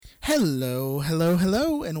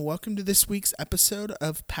Hello, and welcome to this week's episode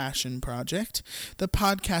of Passion Project, the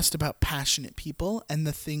podcast about passionate people and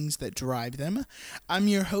the things that drive them. I'm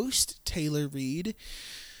your host, Taylor Reed.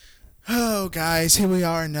 Oh, guys, here we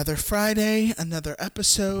are, another Friday, another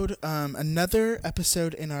episode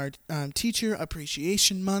in our Teacher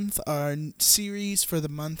Appreciation Month, our series for the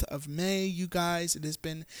month of May. You guys, it has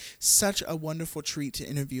been such a wonderful treat to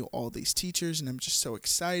interview all these teachers, and I'm just so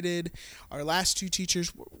excited. Our last two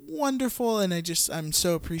teachers were wonderful, and I'm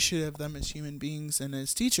so appreciative of them as human beings and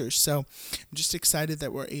as teachers. So I'm just excited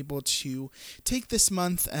that we're able to take this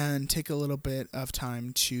month and take a little bit of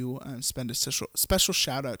time to spend a special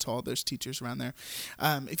shout out to all those teachers around there.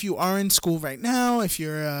 If you are in school right now, if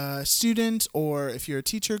you're a student or if you're a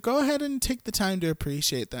teacher, go ahead and take the time to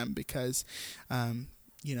appreciate them because,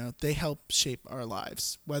 they help shape our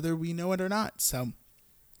lives, whether we know it or not. So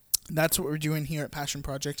that's what we're doing here at Passion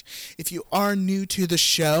Project. If you are new to the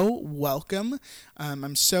show, welcome.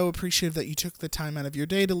 I'm so appreciative that you took the time out of your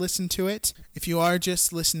day to listen to it. If you are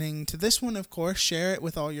just listening to this one, of course, share it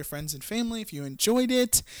with all your friends and family if you enjoyed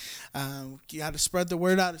it. You got to spread the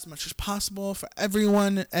word out as much as possible for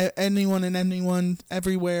everyone, anyone,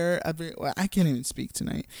 everywhere. I can't even speak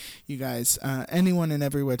tonight, you guys. Anyone and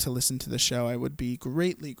everywhere to listen to the show, I would be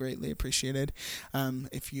greatly appreciated.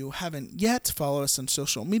 If you haven't yet, follow us on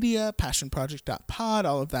social media, passionproject.pod,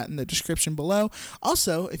 all of that in the description below.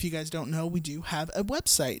 Also, if you guys don't know, we do have a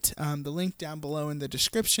website. The link down below in the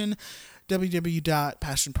description,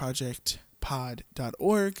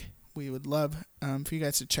 www.passionprojectpod.org. We would love for you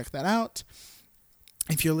guys to check that out.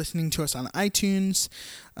 If you're listening to us on iTunes,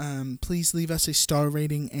 please leave us a star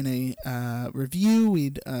rating and a review.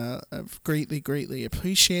 We'd greatly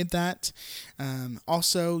appreciate that.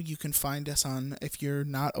 Also, you can find us on, if you're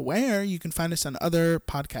not aware, you can find us on other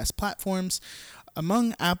podcast platforms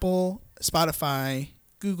among Apple, Spotify,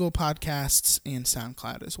 Google Podcasts, and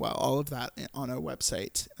SoundCloud as well. All of that on our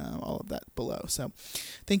website, all of that below. So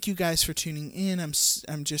thank you guys for tuning in. I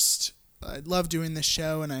love doing this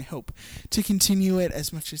show, and I hope to continue it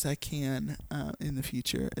as much as I can in the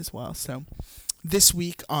future as well. So this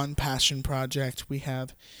week on Passion Project, we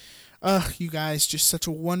have, you guys, just such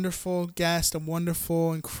a wonderful guest, a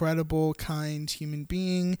wonderful, incredible, kind human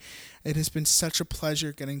being. It has been such a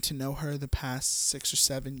pleasure getting to know her the past 6 or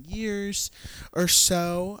 7 years or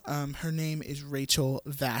so. Her name is Rachel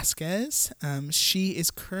Vasquez. She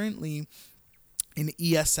is currently an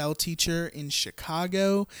ESL teacher in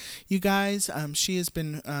Chicago, you guys. She has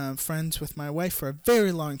been friends with my wife for a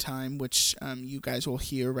very long time, which you guys will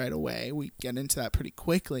hear right away. We get into that pretty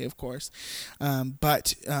quickly, of course.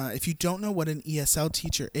 But if you don't know what an ESL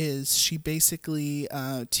teacher is, she basically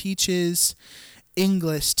teaches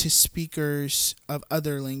English to speakers of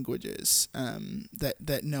other languages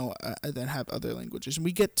that have other languages, and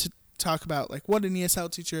we get to talk about like what an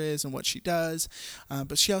ESL teacher is and what she does,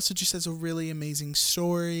 but she also just has a really amazing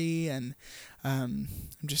story, and I'm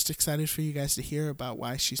just excited for you guys to hear about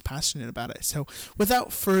why she's passionate about it. So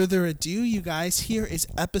without further ado, you guys, here is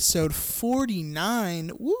episode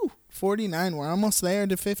 49. 49. We're almost there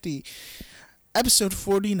to 50. Episode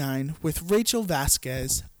 49 with Rachel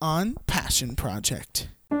Vasquez on Passion Project.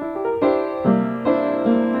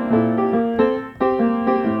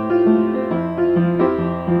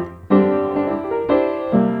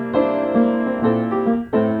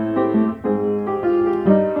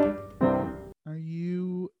 Are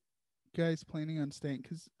you guys planning on staying?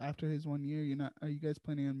 Because after his 1 year, are you guys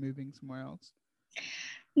planning on moving somewhere else?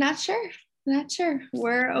 Not sure.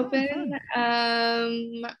 We're open.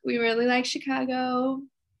 We really like Chicago.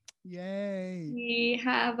 Yay. We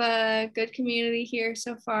have a good community here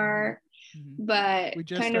so far, but we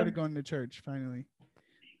just started going to church finally.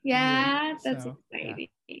 Yeah, that's exciting.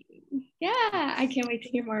 Yeah, I can't wait to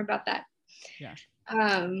hear more about that. Yeah.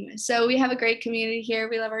 So we have a great community here.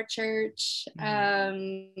 We love our church,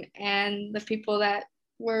 and the people that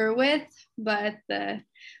we're with, but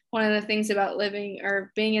one of the things about living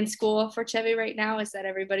or being in school for Chevy right now is that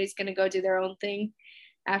everybody's going to go do their own thing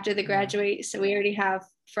after they graduate. So we already have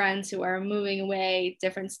friends who are moving away,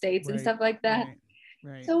 different states and stuff like that.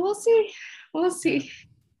 Right. So we'll see.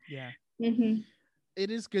 Yeah.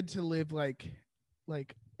 It is good to live like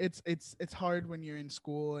it's hard when you're in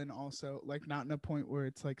school and also like not in a point where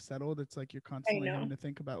it's like settled. It's like you're constantly having to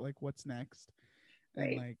think about like what's next.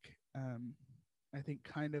 And like I think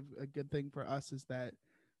kind of a good thing for us is that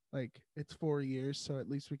like it's 4 years, so at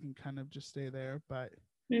least we can kind of just stay there, but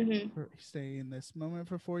stay in this moment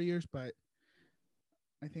for 4 years. But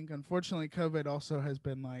I think unfortunately COVID also has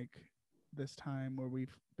been like this time where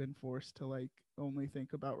we've been forced to like only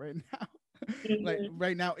think about right now. like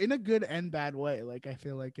right now, in a good and bad way. Like I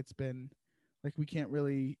feel like it's been like we can't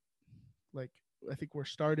really like I think we're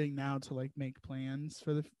starting now to like make plans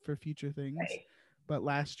for future things. Right. But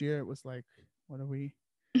last year it was like, what are we?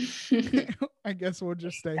 Exactly. I guess we'll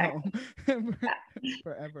just stay home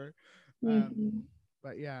forever. Mm-hmm.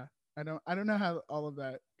 But yeah, I don't know how all of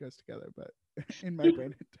that goes together, but in my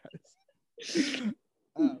brain it does.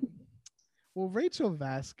 um, well, Rachel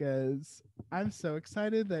Vasquez, I'm so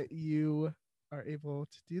excited that you are able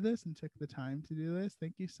to do this and took the time to do this.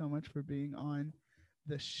 Thank you so much for being on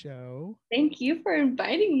the show. Thank you for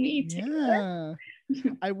inviting me, Taylor.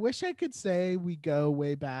 Yeah. I wish I could say we go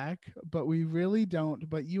way back, but we really don't.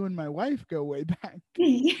 But you and my wife go way back.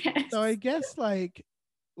 Yes. So I guess like,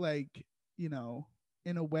 you know,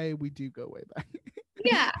 in a way we do go way back.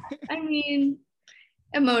 Yeah. I mean,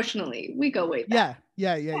 emotionally, we go way back.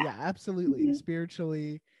 Yeah. Absolutely. Mhm.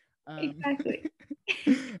 Spiritually. Exactly.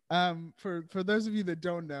 For those of you that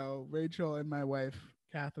don't know, Rachel and my wife,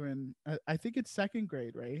 Catherine, I think it's second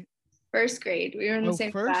grade, right? First grade, we were in the Oh,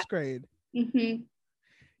 same class. first grade. Mm-hmm.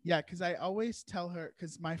 Yeah, because I always tell her,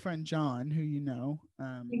 because my friend John, who you know,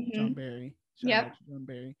 John Mm-hmm. Barry, shout out Yep. to John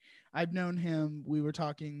Barry. I've known him. We were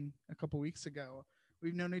talking a couple weeks ago.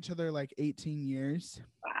 We've known each other like 18 years,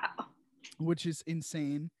 Wow. which is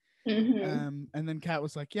insane. Mm-hmm. And then Kat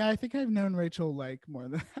was like, "Yeah, I think I've known Rachel like more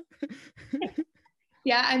than that."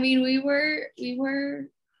 Yeah, I mean, we were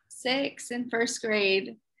 6 in first grade,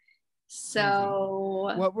 Crazy.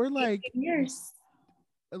 so What were 18 like? years.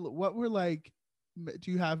 What were like?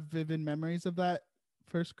 Do you have vivid memories of that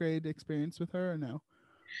first grade experience with her, or no?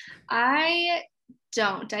 I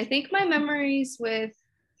don't. I think my memories with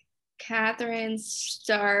Catherine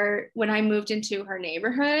start when I moved into her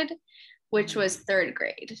neighborhood, which was third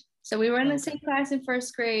grade. So we were in the Okay. same class in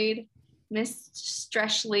first grade, Miss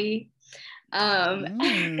Streshley.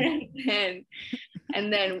 Mm.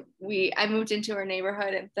 And then I moved into her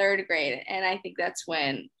neighborhood in third grade, and I think that's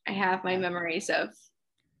when I have my Yeah. memories of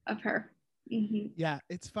her. Mm-hmm. Yeah,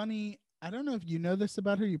 it's funny. I don't know if you know this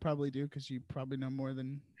about her. You probably do because you probably know more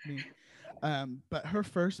than me. But her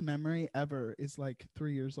first memory ever is like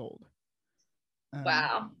 3 years old. Um,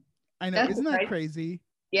 Wow, I know, that's isn't that right. crazy?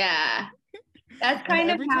 Yeah, that's And kind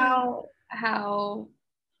of every time, how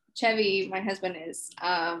Chevy, my husband, is.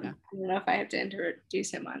 yeah. I don't know if I have to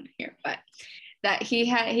introduce him on here, but that he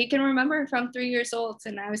can remember from 3 years old,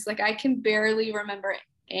 and I was like, I can barely remember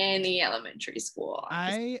any elementary school.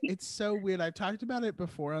 It's so weird. I've talked about it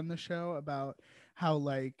before on the show about how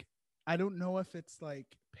like I don't know if it's like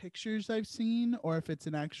pictures I've seen or if it's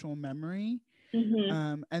an actual memory.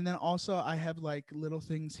 Mm-hmm. And then also I have like little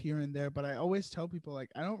things here and there, but I always tell people like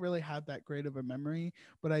I don't really have that great of a memory,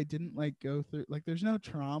 but I didn't like go through like there's no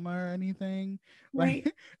trauma or anything. Right.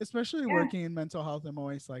 Like especially Yeah. working in mental health, I'm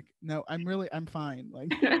always like, no, I'm fine.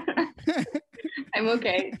 Like I'm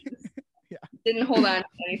okay. yeah. Didn't hold on to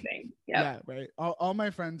anything. Yep. Yeah, right. All my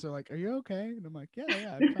friends are like, "Are you okay?" And I'm like, "Yeah,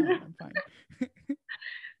 I'm fine. I'm fine."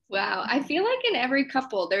 Wow. I feel like in every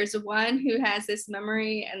couple, there's one who has this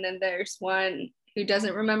memory, and then there's one who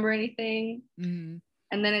doesn't remember anything. Mm-hmm.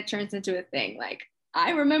 And then it turns into a thing like,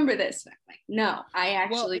 I remember this. And I'm like, no, I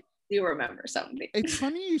Well, actually do remember something. it's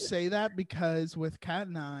funny you say that because with Kat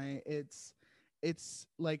and I, it's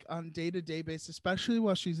like on day-to-day basis, especially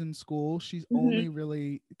while she's in school, she's Mm-hmm. only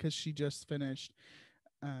really because she just finished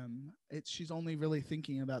it's she's only really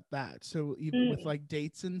thinking about that. So even with Mm-hmm. like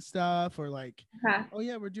dates and stuff or like Huh. oh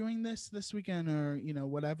yeah, we're doing this weekend or you know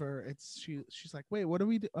whatever, it's she's like, "Wait, what do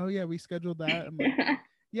we do? Oh yeah, we scheduled that." I'm like,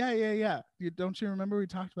 "Yeah. Don't you remember we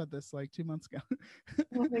talked about this like 2 months ago?"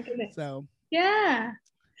 Oh my goodness. So, Yeah.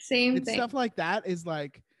 Same it's thing. stuff like that is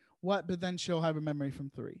like what, but then she'll have a memory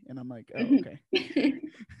from 3 and I'm like, "Oh, Mhm. okay."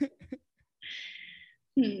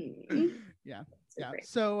 Hmm. Yeah. So Yeah. great.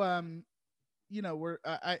 So you know, we're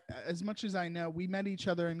I as much as I know, we met each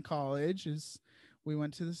other in college. Is we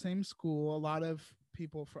went to the same school. A lot of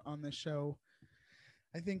people for on this show.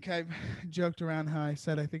 I think I've joked around how I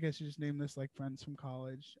said I think I should just name this like friends from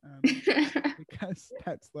college, because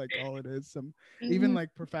that's like all it is. Some even Mhm.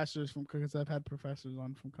 like professors from because I've had professors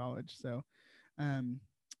on from college. So, um,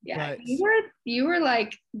 Yeah, but you were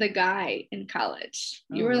like the guy in college.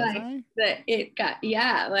 You oh, were was like I?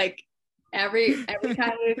 yeah, like every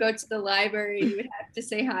time we would go to the library, you would have to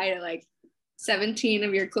say hi to like 17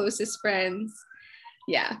 of your closest friends.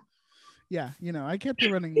 Yeah. Yeah, you know, I kept a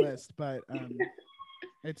running list, but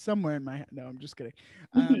it's somewhere in my head. No, I'm just kidding.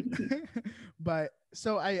 But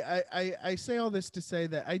so I say all this to say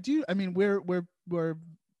that I do. I mean, we're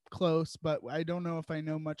close, but I don't know if I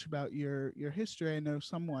know much about your history. I know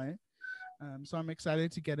somewhat. So I'm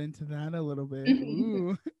excited to get into that a little bit. Mhm.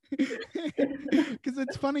 Ooh. Because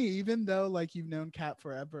it's funny, even though like you've known Kat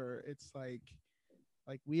forever, it's like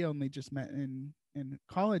we only just met in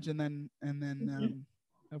college, and then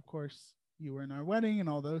of course you were in our wedding and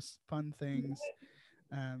all those fun things.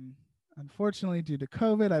 Um, Unfortunately, due to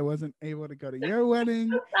COVID, I wasn't able to go to your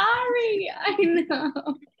wedding. Sorry, I know.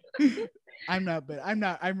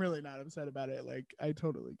 I'm really not upset about it. Like I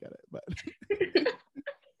totally get it, but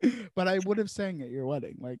but I would have sang at your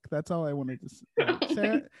wedding. Like that's all I wanted to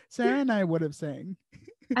like. Sarah and I would have sang.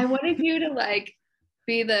 I wanted you to like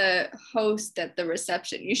be the host at the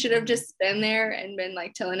reception. You should have just been there and been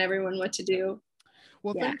like telling everyone what to do.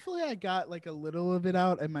 Well, Yeah. thankfully I got like a little of it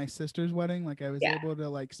out at my sister's wedding. Like I was Yeah. able to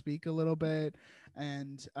like speak a little bit,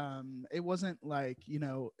 and it wasn't like,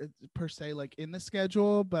 per se like in the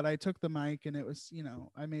schedule, but I took the mic and it was,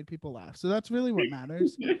 I made people laugh. So that's really what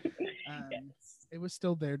matters. It was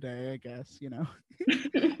still their day, I guess.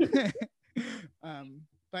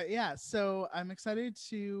 But yeah, so I'm excited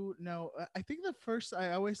to know. I think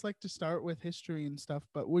I always like to start with history and stuff,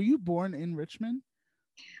 but were you born in Richmond?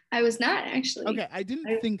 I was not actually. Okay, I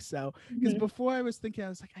didn't think so, because before I was thinking, I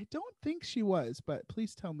was like, I don't think she was, but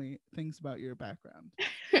please tell me things about your background.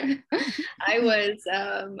 I was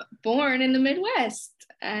born in the Midwest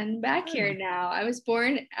and back here now. I was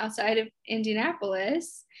born outside of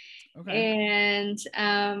Indianapolis. Okay. And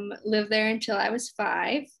lived there until I was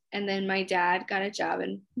 5. And then my dad got a job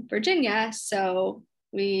in Virginia. So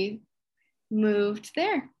we moved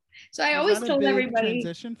there. So I Was always that a told big everybody,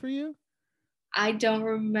 transition for you? I don't You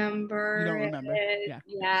remember don't remember? it. Yeah.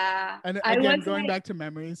 Yeah. And I again, wasn't, going back to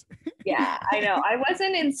memories. yeah, I know. I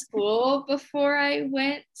wasn't in school before I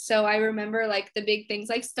went. So I remember like the big things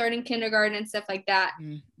like starting kindergarten and stuff like that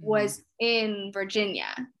was in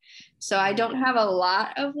Virginia. So I don't have a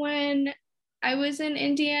lot of when I was in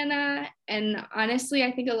Indiana. And honestly,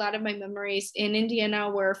 I think a lot of my memories in Indiana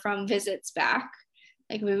were from visits back.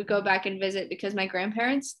 Like we would go back and visit because my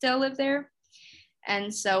grandparents still live there.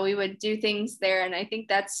 And so we would do things there. And I think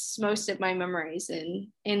that's most of my memories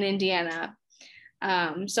in Indiana.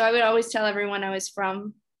 So I would always tell everyone I was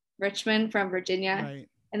from Richmond, from Virginia. Right.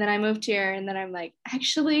 And then I moved here, and then I'm like,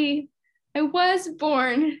 actually, I was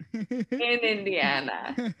born in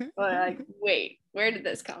Indiana. But like, wait, where did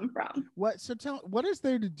this come from? What is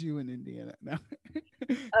there to do in Indiana now?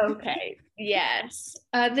 Okay, yes.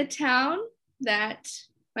 The town that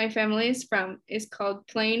my family is from is called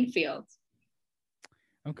Plainfield.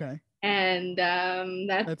 Okay. And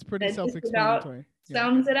That's pretty that just about self-explanatory.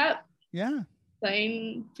 sums it up. Yeah.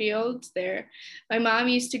 Plainfield there. My mom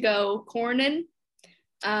used to go corning,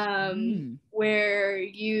 where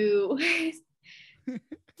you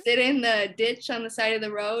sit in the ditch on the side of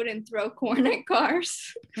the road and throw corn at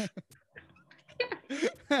cars.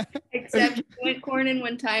 Except she went corning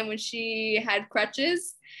one time when she had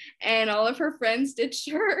crutches and all of her friends ditched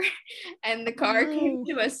her and the car came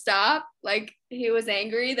to a stop. Like he was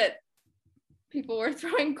angry that people were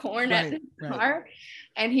throwing corn at his car.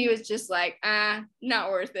 And he was just like, not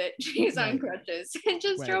worth it. She's on crutches and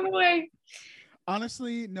just drove away.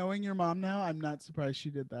 Honestly, knowing your mom now, I'm not surprised she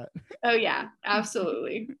did that. Oh yeah,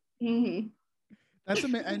 absolutely. Mm-hmm. That's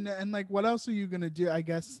amazing. And like, what else are you gonna do? I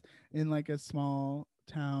guess in like a small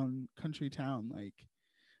town, country town, like,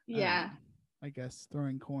 yeah. I guess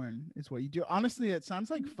throwing corn is what you do. Honestly, it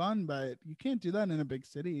sounds like fun, but you can't do that in a big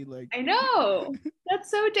city. Like, I know,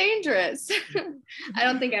 that's so dangerous. I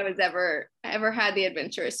don't think I was ever had the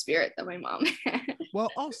adventurous spirit that my mom had.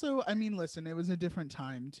 Well, also, I mean, listen, it was a different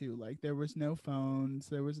time too. Like, there was no phones.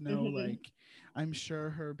 There was no like. I'm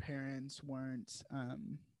sure her parents weren't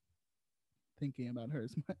thinking about her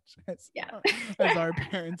as much as our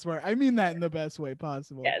parents were. I mean that in the best way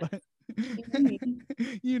possible. Yes. But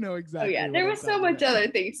you know exactly. Oh yeah, there was so much other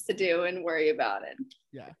things to do and worry about and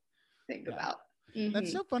think about.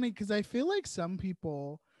 That's so funny because I feel like some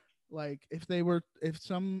people, like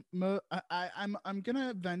I'm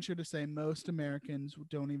gonna venture to say most Americans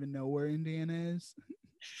don't even know where Indiana is.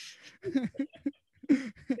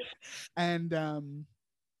 And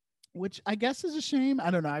which I guess is a shame.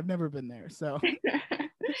 I don't know. I've never been there, so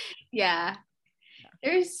yeah.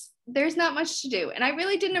 There's not much to do, and I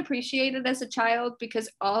really didn't appreciate it as a child because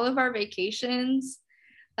all of our vacations,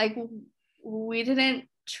 like we didn't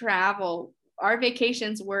travel. Our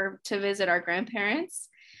vacations were to visit our grandparents,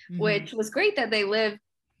 which was great that they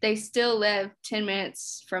still live 10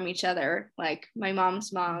 minutes from each other. Like my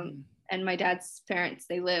mom's mom and my dad's parents,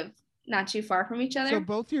 they live not too far from each other. So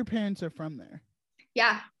both your parents are from there?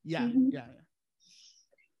 Yeah. Yeah.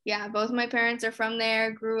 Yeah, both of my parents are from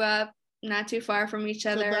there, grew up not too far from each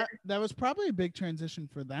So other. that was probably a big transition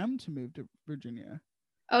for them to move to Virginia.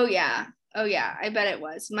 Oh yeah. Oh yeah, I bet it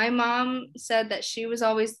was. My mom said that she was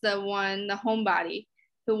always the homebody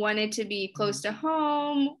who wanted to be close to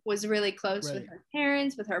home, was really close with Right. her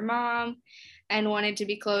parents, with her mom, and wanted to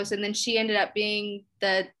be close. And then she ended up being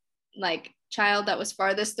the like child that was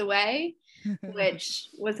farthest away, which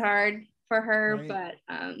was hard for her. Right.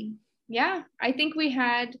 But yeah, I think we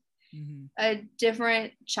had Mm-hmm. a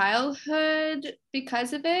different childhood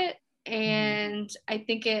because of it. And I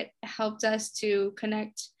think it helped us to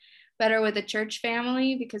connect better with the church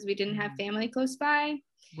family because we didn't have family close by.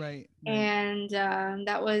 Right. And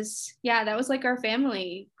that was like our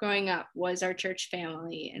family growing up, was our church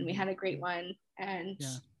family, and we had a great one. And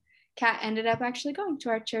Kat ended up actually going to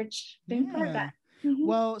our church, being part of that.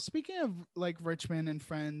 Well, speaking of like Richmond and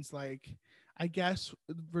friends, like I guess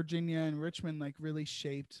Virginia and Richmond like really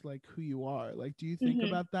shaped like who you are. Like, do you think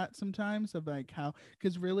about that sometimes, of like how,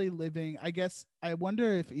 because really living, I guess I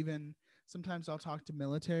wonder if even sometimes I'll talk to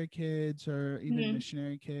military kids or even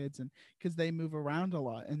missionary kids, and because they move around a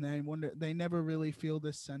lot, and I wonder, they never really feel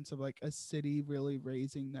this sense of like a city really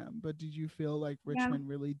raising them. But did you feel like Richmond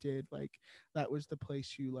really did, like that was the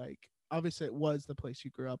place you, like, obviously it was the place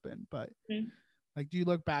you grew up in, but like, do you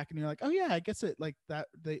look back and you're like, oh yeah, I guess it, like that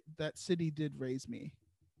city did raise me?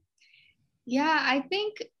 Yeah, I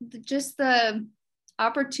think just the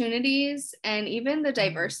opportunities and even the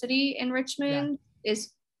diversity in Richmond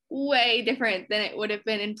is way different than it would have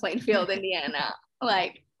been in Plainfield, Indiana.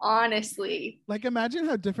 Like, honestly. Like, imagine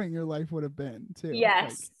how different your life would have been too.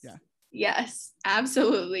 Yes. Like, Yes,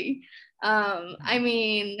 absolutely. I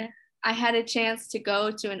mean, I had a chance to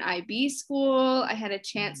go to an IB school. I had a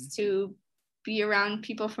chance to be around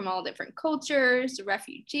people from all different cultures,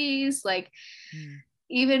 refugees, like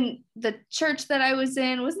even the church that I was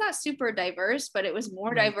in was not super diverse, but it was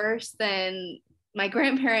more diverse than my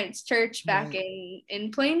grandparents' church back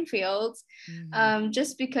in Plainfield,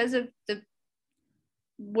 just because of the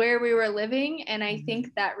where we were living. And I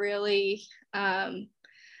think that really, I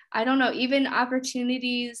don't know, even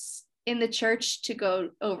opportunities in the church to go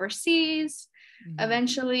overseas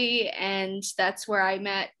eventually. And that's where I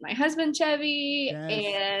met my husband, Chevy,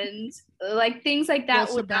 and like things like that.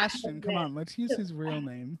 Well, Sebastian, come on, let's use his real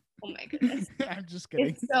name. Oh my goodness. I'm just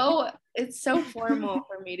kidding. It's so formal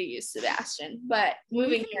for me to use Sebastian, but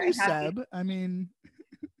moving here, Seb. I mean,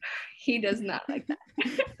 he does not like that.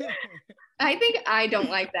 I think I don't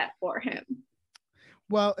like that for him.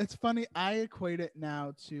 Well, it's funny. I equate it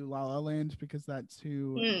now to La La Land because that's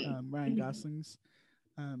who Ryan Gosling's,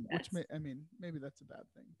 which I mean, maybe that's a bad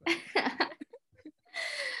thing.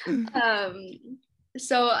 But.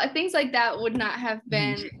 So things like that would not have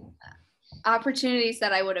been opportunities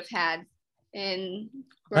that I would have had in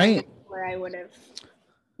growing up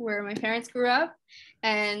where my parents grew up,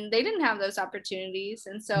 and they didn't have those opportunities.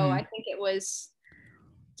 And so I think it was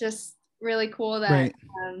just really cool that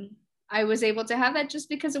I was able to have that just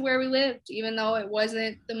because of where we lived, even though it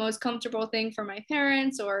wasn't the most comfortable thing for my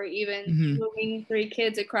parents, or even moving 3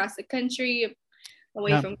 kids across the country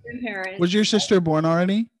away from grandparents. Was your sister born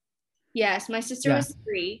already? Yes, my sister was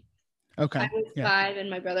 3. Okay. I was 5 and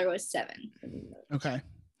my brother was 7. Okay.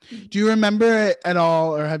 Do you remember it at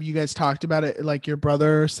all, or have you guys talked about it, like your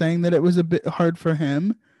brother saying that it was a bit hard for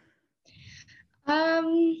him?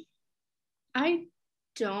 I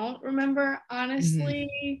don't remember,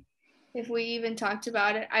 honestly, if we even talked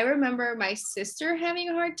about it. I remember my sister having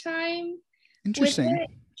a hard time with it,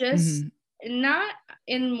 just not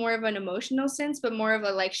in more of an emotional sense, but more of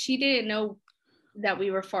a, like, she didn't know that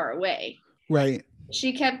we were far away. Right.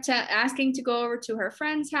 She kept asking to go over to her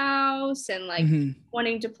friend's house and like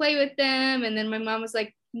wanting to play with them. And then my mom was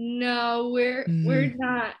like, no, we're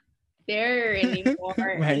not there anymore.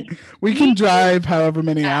 Right. We can drive however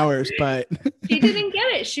many hours, but she didn't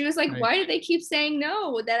get it. She was like, why do they keep saying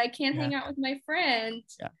no, that I can't hang out with my friend?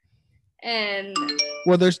 And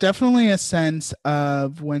well, there's definitely a sense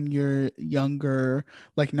of when you're younger,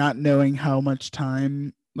 like not knowing how much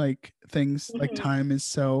time, like things like time is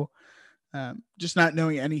so just not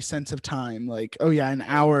knowing any sense of time. Like, oh yeah, an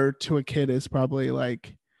hour to a kid is probably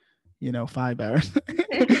like, 5 hours.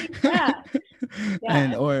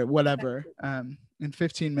 And or whatever. And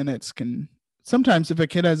 15 minutes can sometimes, if a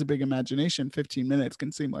kid has a big imagination, 15 minutes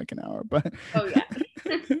can seem like an hour, but oh yeah.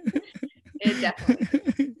 It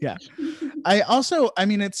definitely. Yeah. I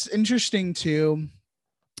mean, it's interesting too,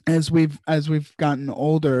 as we've gotten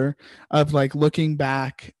older, of like looking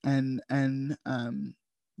back and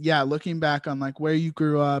looking back on like where you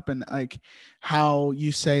grew up and like how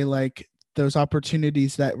you say like those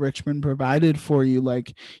opportunities that Richmond provided for you, like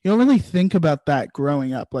you don't really think about that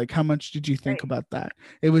growing up. Like how much did you think Right. about that?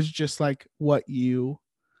 It was just like what you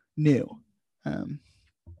knew. Um,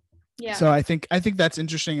 Yeah. so I think that's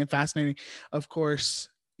interesting and fascinating. Of course,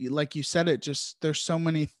 like you said, it just there's so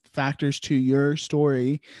many factors to your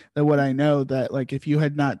story that what I know that like if you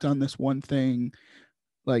had not done this one thing,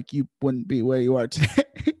 like you wouldn't be where you are today.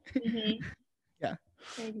 Hmm. Yeah.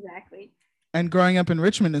 Exactly. And growing up in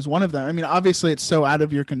Richmond is one of them. I mean, obviously it's so out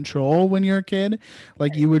of your control when you're a kid,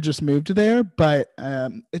 like Right. you were just moved there, but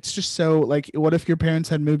it's just so like, what if your parents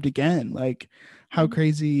had moved again? Like, how Mhm.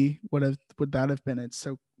 crazy would that have been? It's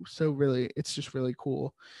so really, it's just really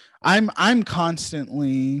cool. I'm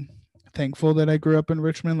constantly thankful that I grew up in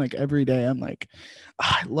Richmond. Like every day, I'm like,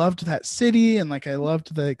 "Ah, I loved that city, and like I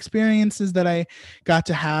loved the experiences that I got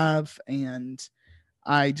to have, and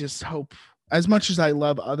I just hope, as much as I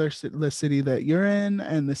love the city that you're in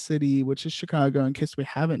and the city, which is Chicago, in case we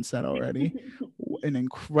haven't said already, an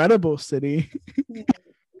incredible city.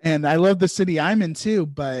 And I love the city I'm in too,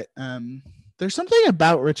 but there's something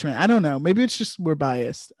about Richmond. I don't know. Maybe it's just we're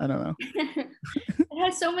biased. I don't know. It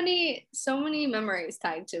has so many memories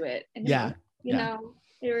tied to it. And Yeah. you Yeah. know,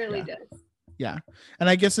 it really Yeah. does. Yeah. And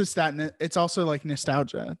I guess it's that, it's also like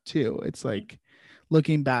nostalgia too. It's like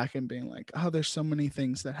looking back and being like, oh, there's so many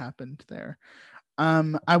things that happened there.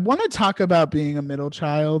 I want to talk about being a middle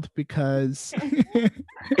child because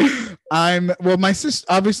my sister,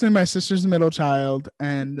 obviously my sister's a middle child,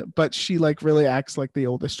 but she like really acts like the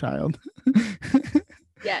oldest child.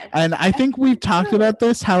 Yes. And I think we've talked about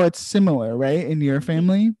this, how it's similar, right? In your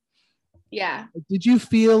family. Yeah. Did you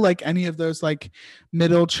feel like any of those like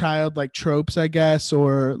middle child like tropes, I guess,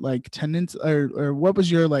 or like tendencies, or what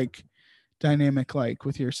was your like dynamic like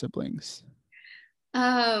with your siblings?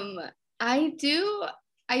 Um, I do,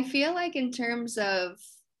 I feel like in terms of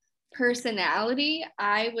personality,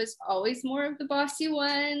 I was always more of the bossy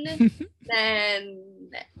one than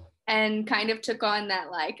and kind of took on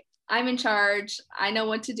that like I'm in charge, I know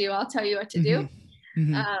what to do, I'll tell you what to do.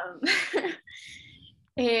 Mm-hmm. Mm-hmm. Um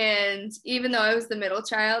and even though I was the middle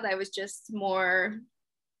child, I was just more,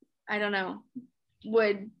 I don't know,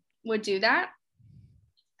 would would do that.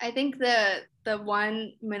 I think the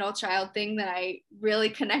one middle child thing that I really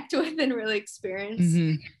connect with and really experience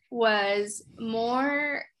Mm-hmm. was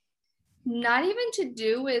more not even to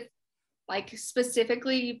do with like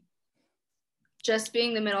specifically just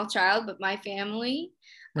being the middle child, but my family.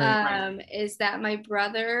 Right. Is that my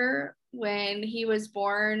brother, when he was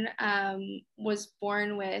born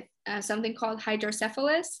with something called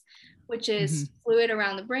hydrocephalus, which Mm-hmm. is fluid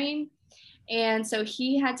around the brain. And so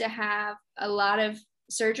he had to have a lot of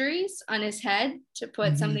surgeries on his head to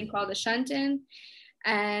put Mm-hmm. something called a shunt in.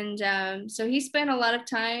 And so he spent a lot of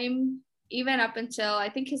time, even up until I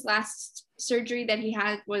think his last surgery that he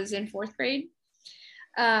had was in fourth grade,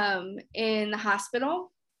 in the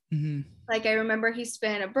hospital. Mm-hmm. Like I remember he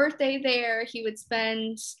spent a birthday there. He would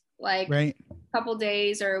spend like Right. a couple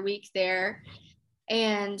days or a week there.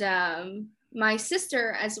 And my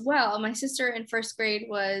sister as well. My sister in first grade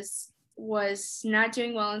was not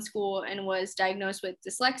doing well in school and was diagnosed with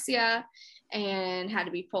dyslexia and had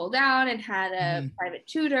to be pulled out and had a Mm-hmm. private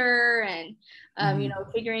tutor and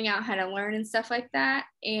Mm-hmm. figuring out how to learn and stuff like that.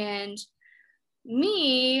 And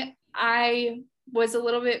me, I was a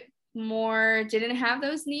little bit more, didn't have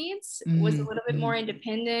those needs, was a little bit Mm-hmm. more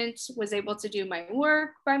independent, was able to do my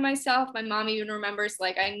work by myself. My mom even remembers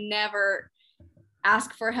like I never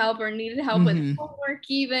asked for help or needed help with Mm-hmm. homework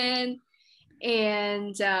even.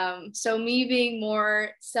 And so me being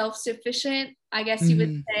more self-sufficient, I guess you would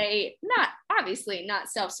Mm-hmm. say, not obviously not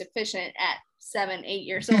self-sufficient at 7, 8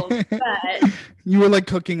 years old, but You were like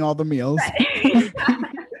cooking all the meals.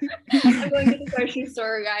 I'm going to the grocery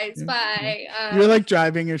store, guys. Yeah, yeah. Bye. You're like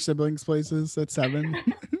driving your siblings places at 7.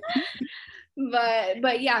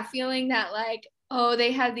 But yeah, feeling that like, oh,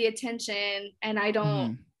 they have the attention and I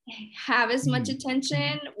don't Mm-hmm. have as much Mm-hmm.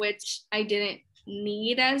 attention, which I didn't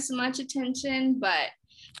need as much attention, but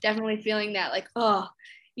definitely feeling that like, oh,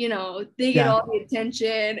 they get Yeah. all the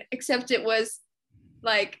attention, except it was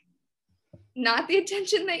like not the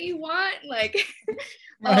attention that you want. Like,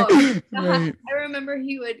 Right. oh, Right. I remember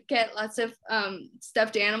he would get lots of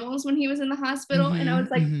stuffed animals when he was in the hospital, and I Mm-hmm.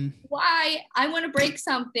 was like, Mm-hmm. why? I want to break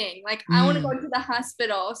something. Like, I want to go Mm-hmm. to the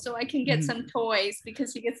hospital so I can get Mm-hmm. some toys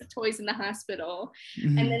because he gets the toys in the hospital.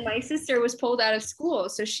 And Mm-hmm. then my sister was pulled out of school,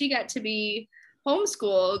 so she got to be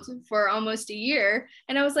homeschooled for almost a year.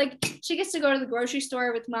 And I was like, she gets to go to the grocery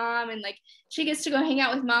store with mom, and like she gets to go hang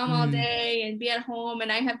out with mom all Mm-hmm. day and be at home,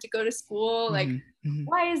 and I have to go to school. Like, Mm-hmm. Mm-hmm.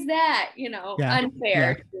 why is that? Yeah. Yeah.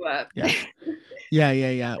 Unfair to Yeah.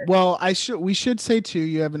 Yeah. Well, we should say too,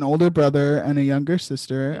 you have an older brother and a younger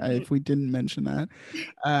sister, Mhm. if we didn't mention that.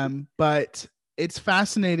 But it's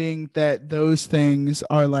fascinating that those things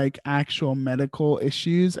are like actual medical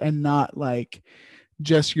issues and not like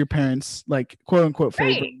just your parents like quote unquote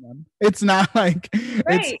Right, favoring them. It's not like it's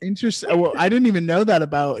right. interesting. Well, I didn't even know that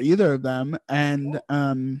about either of them. And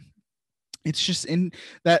it's just in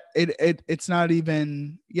that it's not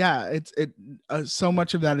even so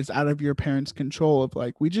much of that is out of your parents' control of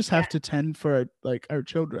like we just Yeah, have to tend for like our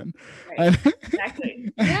children right. and,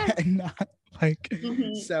 Exactly. Yeah. and not like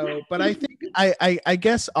Hmm. so but I think I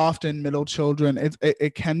guess often middle children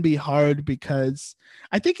it can be hard because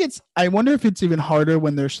I wonder if it's even harder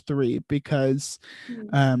when there's three because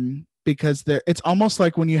there it's almost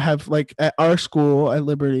like when you have like at our school at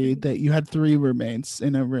Liberty that you had three roommates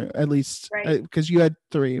in a room at least Right. because you had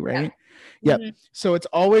three, Yeah. right? Yep. Hmm. So it's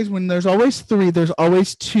always when there's always three, there's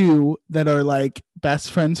always two that are like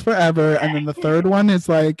best friends forever, and then the third one is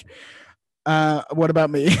like what about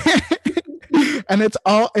me? And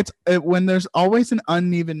when there's always an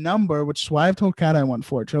uneven number, which is why I've told Kat I want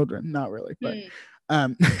four children. Not really, but Hmm.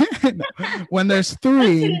 um no. When there's Let's get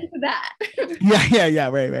three, into that. yeah,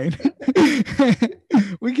 right.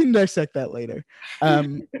 We can dissect that later.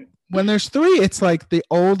 When there's three, it's like the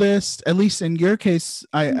oldest, at least in your case,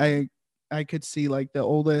 I could see like the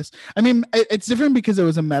oldest. I mean, it's different because it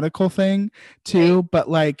was a medical thing Right. too, but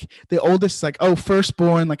like the oldest is like, oh,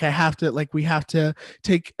 firstborn, like we have to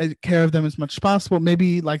take care of them as much as possible.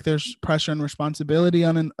 Maybe like there's pressure and responsibility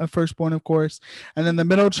on a firstborn, of course. And then the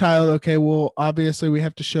middle child, okay, well, obviously we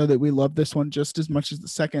have to show that we love this one just as much as the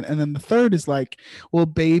second. And then the third is like, well,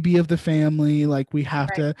 baby of the family, like we have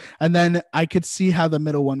Right. to. And then I could see how the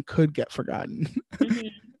middle one could get forgotten. Hmm.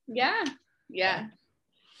 Yeah. Yeah.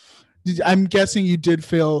 I'm guessing you did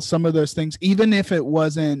feel some of those things, even if it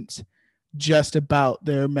wasn't just about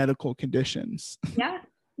their medical conditions. Yeah.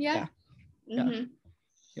 Yeah. Yeah. Yeah. Hmm.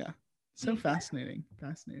 Yeah. So fascinating.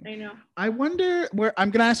 Fascinating. I know. I wonder where I'm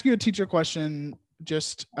going to ask you a teacher question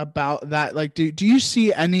just about that. Like, do you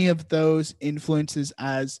see any of those influences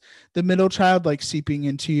as the middle child, like seeping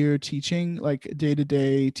into your teaching, like day to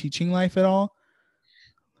day teaching life at all?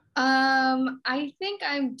 I think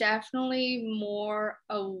I'm definitely more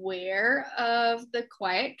aware of the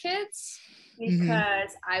quiet kids Mm-hmm.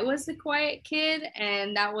 because I was the quiet kid,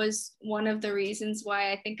 and that was one of the reasons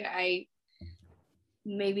why I think I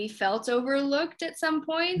maybe felt overlooked at some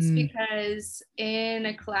points Mm, because in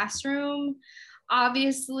a classroom,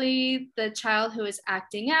 obviously the child who is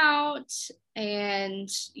acting out and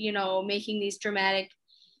making these dramatic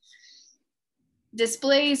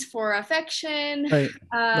displays for affection right.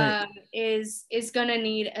 Right. is going to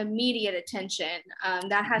need immediate attention.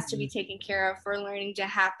 That has to be Mm-hmm. taken care of for learning to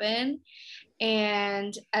happen.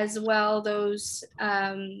 And as well, those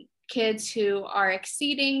kids who are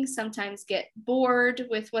exceeding sometimes get bored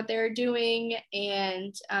with what they're doing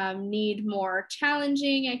and need more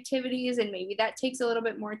challenging activities, and maybe that takes a little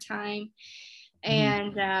bit more time.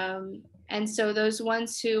 Mm-hmm. And so those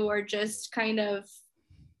ones who are just kind of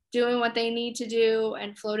doing what they need to do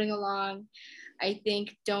and floating along, I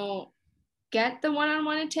think don't get the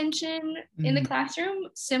one-on-one attention in the Mm-hmm. classroom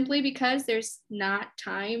simply because there's not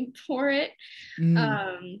time for it. Mm-hmm.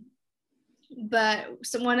 Um, but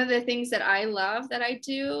so one of the things that I love that I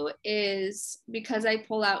do is because I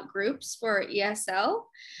pull out groups for ESL,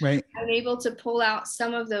 Right. I'm able to pull out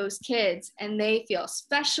some of those kids and they feel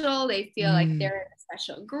special. They feel like Mm. they're in a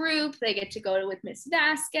special group. They get to go with Miss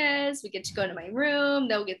Vasquez. We get to go to my room.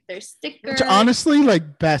 They'll get their Which sticker. honestly,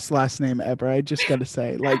 like best last name ever. I just gotta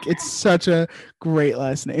say, like it's such a great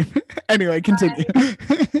last name. Anyway, continue.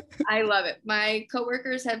 I love it. My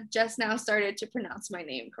coworkers have just now started to pronounce my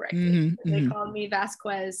name correctly. Hmm. They Hmm. called me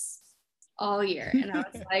Vasquez all year. And I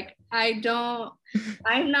was like, I'm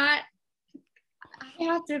not, I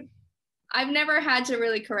have to, I've never had to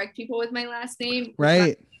really correct people with my last name because my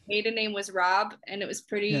Right. maiden name was Rob and it was Yeah.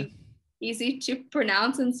 pretty easy to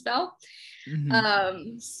pronounce and spell.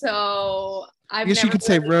 Hmm. So I I've guess you never could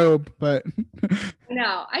say really, robe, but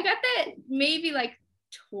no, I got that maybe like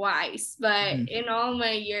twice, but Mhm. in all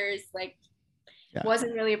my years, like, Yeah.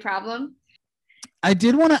 wasn't really a problem. I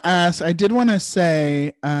did want to ask. I did want to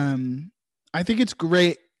say. I think it's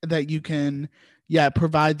great that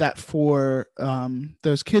provide that for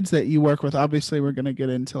those kids that you work with. Obviously, we're going to get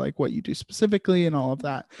into like what you do specifically and all of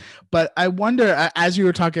that. But I wonder, as you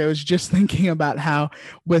were talking, I was just thinking about how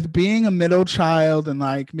with being a middle child and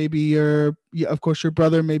like maybe of course, your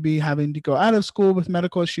brother maybe having to go out of school with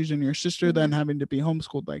medical issues and your sister then having to be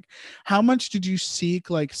homeschooled, like how much did you seek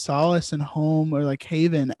like solace and home or like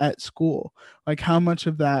haven at school? Like how much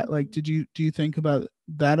of that, like, do you think about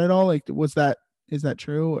that at all? Like, is that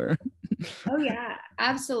true or? Oh yeah,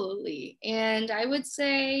 absolutely. And I would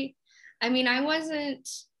say, I mean, I wasn't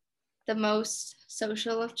the most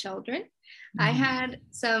social of children. I had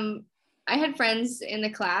some I had friends in the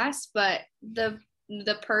class, but the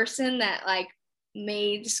person that like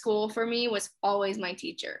made school for me was always my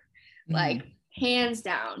teacher. Like hands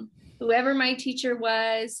down. Whoever my teacher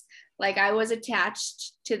was, like I was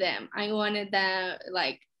attached to them. I wanted them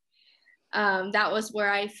like that was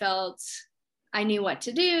where I felt I knew what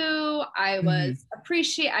to do. I was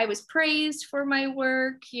I was praised for my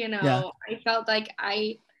work. Yeah. I felt like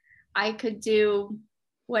I could do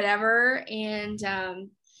whatever. And,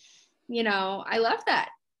 I love that.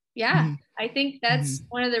 Yeah. I think that's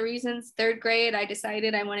one of the reasons third grade, I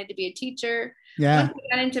decided I wanted to be a teacher. Yeah. Once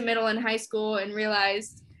I got into middle and high school and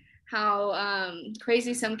realized how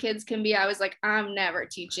crazy some kids can be, I was like, I'm never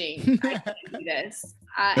teaching. I can't do this.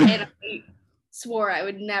 And I swore I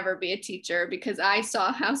would never be a teacher because I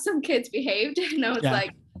saw how some kids behaved and I was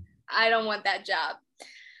like, I don't want that job.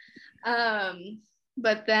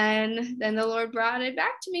 But then the Lord brought it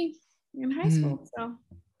back to me in high school. So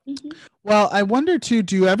well, I wonder too,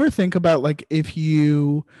 do you ever think about like if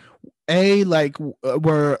you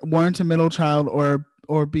weren't a middle child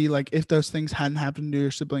or B, like if those things hadn't happened to your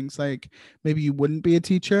siblings, like maybe you wouldn't be a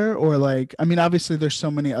teacher, or like, I mean, obviously there's so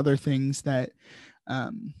many other things that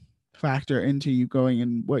factor into you going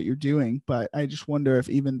and what you're doing, but I just wonder if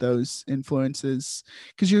even those influences,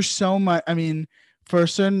 because you're so much, I mean, for a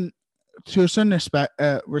certain to a certain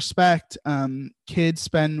respect, kids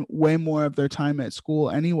spend way more of their time at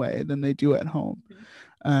school anyway than they do at home.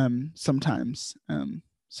 Sometimes.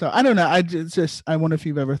 So I don't know. I wonder if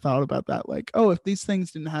you've ever thought about that. Like, oh, if these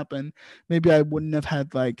things didn't happen, maybe I wouldn't have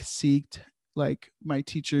had like seeked like my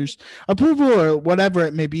teachers' approval or whatever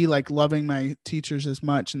it may be, like loving my teachers as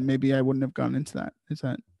much, and maybe I wouldn't have gone into that.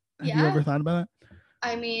 Have you ever thought about it?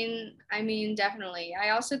 I mean, definitely. I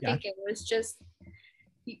also think it was just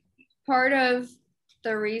part of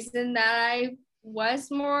the reason that I was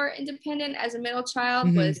more independent as a middle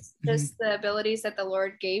child was just the abilities that the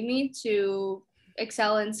Lord gave me to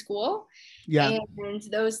excel in school. And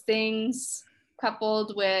those things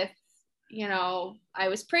coupled with, I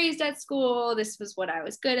was praised at school. This was what I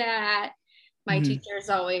was good at. My teachers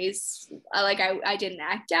always, I didn't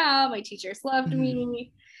act out. My teachers loved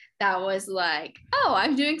me. That was like, oh,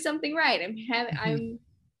 I'm doing something right.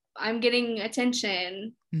 I'm getting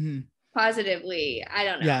attention positively. I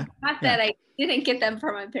don't know. Not that I didn't get them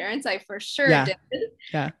from my parents. I for sure did.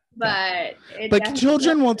 But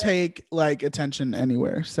children will take like attention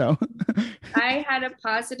anywhere. So I had a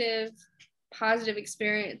positive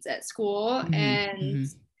experience at school, and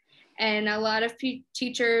a lot of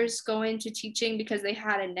teachers go into teaching because they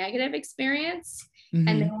had a negative experience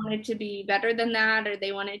and they wanted to be better than that, or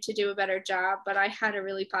they wanted to do a better job. But I had a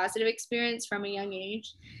really positive experience from a young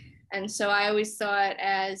age. And so I always saw it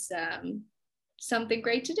as something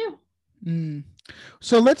great to do.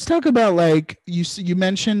 So let's talk about like you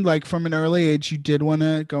mentioned like from an early age you did want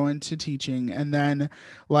to go into teaching, and then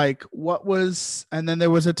like and then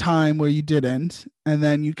there was a time where you didn't, and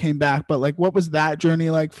then you came back, but like what was that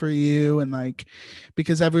journey like for you? And like,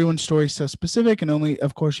 because everyone's story is so specific and only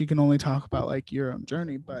of course you can only talk about like your own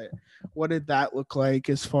journey, but what did that look like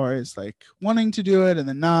as far as like wanting to do it and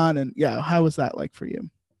then not, and how was that like for you?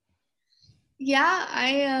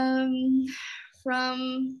 I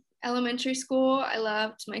from elementary school, I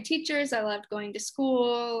loved my teachers. I loved going to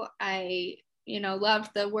school. I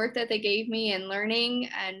loved the work that they gave me and learning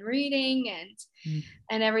and reading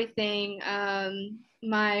and everything.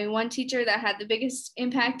 My one teacher that had the biggest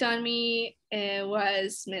impact on me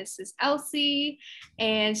was Mrs. Elsie,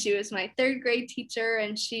 and she was my third grade teacher,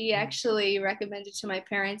 and she actually recommended to my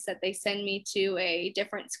parents that they send me to a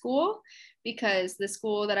different school because the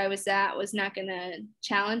school that I was at was not going to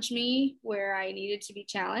challenge me where I needed to be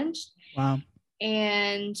challenged. Wow.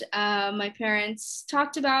 And my parents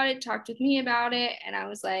talked with me about it, and I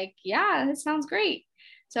was like, yeah, that sounds great.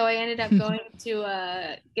 So I ended up going to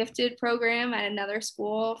a gifted program at another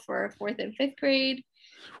school for fourth and fifth grade.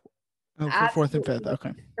 Oh, for fourth and fifth. Absolutely.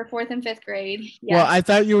 Okay. For fourth and fifth grade. Well, Yes. I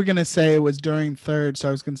thought you were gonna say it was during third, so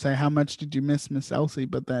I was gonna say how much did you miss Miss Elsie,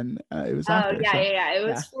 but then it was Oh after. yeah, So yeah, yeah. It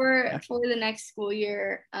yeah, was for yeah. the next school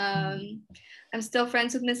year. I'm still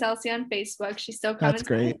friends with Miss Elsie on Facebook. She still That's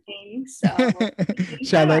comments on my great. things. So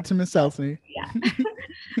Shout out to Miss Elsie. yeah.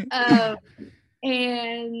 um,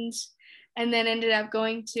 and then ended up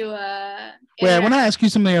going to Wait, I internet. want to ask you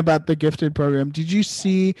something about the gifted program. Did you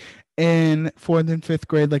see in fourth and fifth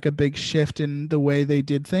grade like a big shift in the way they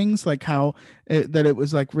did things, like how that it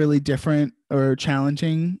was like really different or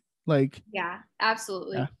challenging? Like, Yeah, yeah.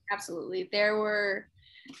 absolutely, absolutely. There were.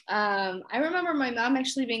 I remember my mom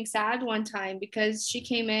actually being sad one time because she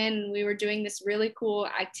came in and we were doing this really cool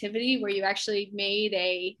activity where you actually made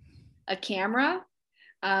a camera.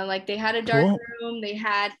 Like they had a dark Cool. room.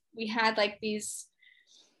 We had like these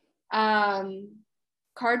um,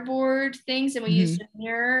 cardboard things, and we Mm-hmm. used a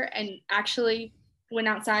mirror and actually went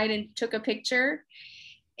outside and took a picture.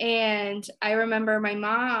 And I remember my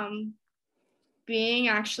mom being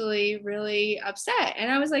actually really upset,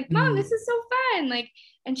 and I was like, "Mom, Mm-hmm. this is so fun!" Like,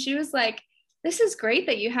 and she was like, "This is great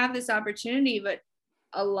that you have this opportunity, but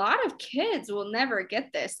a lot of kids will never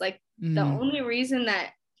get this. Like, the Mm-hmm. only reason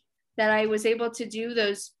that I was able to do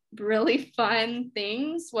those really fun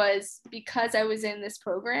things was because I was in this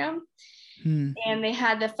program, Mm-hmm. and they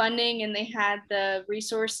had the funding and they had the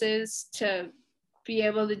resources to be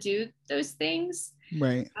able to do those things."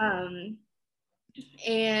 Right. Um,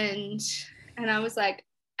 and I was like,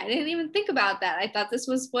 I didn't even think about that. I thought this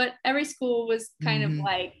was what every school was kind of Mm-hmm.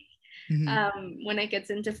 like Mm-hmm. when it gets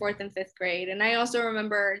into fourth and fifth grade. And I also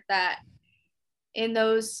remember that in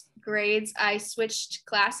those grades, I switched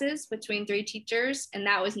classes between three teachers, and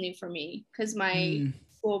that was new for me because my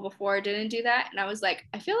school before didn't do that. And I was like,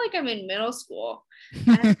 I feel like I'm in middle school.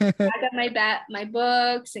 I had to pack up my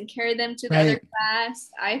books and carry them to the other Right. class.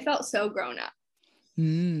 I felt so grown up.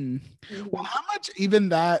 Mm. Well, Mm-hmm. how much even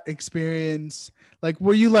that experience, like,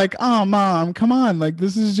 were you like, oh, mom, come on, like,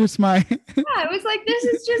 this is just my, Yeah, it was like, this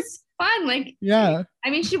is just fun. Like, yeah, I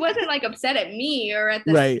mean, she wasn't like upset at me or at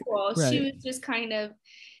the right, school. She right. was just kind of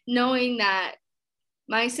knowing that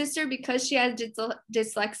my sister, because she has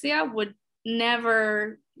dyslexia, would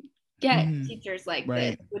never get Mm-hmm. teachers like this,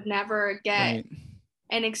 Right, would never get right.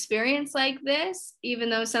 an experience like this, even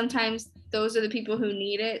though sometimes those are the people who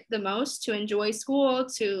need it the most to enjoy school,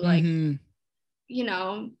 to like, Mm-hmm. you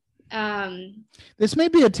know, um, This may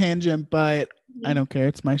be a tangent, but I don't care.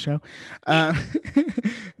 It's my show. Uh,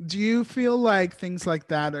 do you feel like things like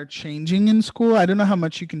that are changing in school? I don't know how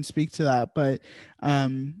much you can speak to that, but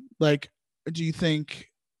like, do you think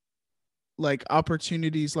like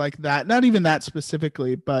opportunities like that, not even that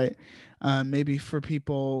specifically, but maybe for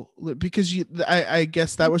people, because I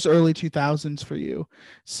guess that was early 2000s for you,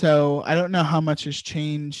 so I don't know how much has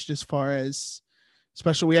changed as far as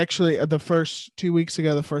special. We actually the first 2 weeks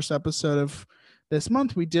ago, the first episode of this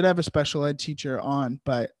month, we did have a special ed teacher on,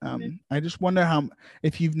 but I just wonder how,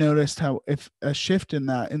 if you've noticed how, if a shift in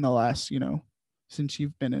that in the last, since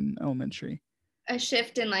you've been in elementary. a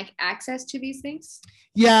shift in like access to these things.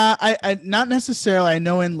 Yeah, I not necessarily. I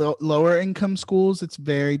know in lower income schools it's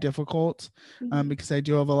very difficult, Mm-hmm. because I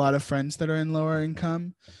do have a lot of friends that are in lower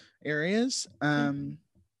income areas.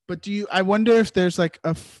 But I wonder if there's like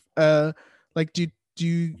like do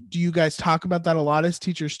you guys talk about that a lot as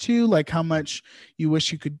teachers too? Like how much you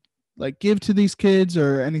wish you could like give to these kids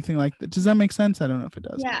or anything like that? Does that make sense? I don't know if it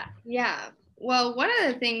does. Yeah, yeah. Well, one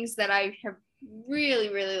of the things that I have really,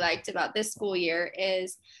 really liked about this school year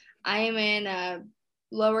is I am in a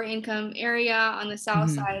lower income area on the south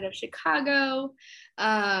Mm-hmm. side of Chicago.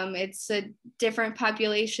 It's a different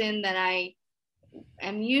population than I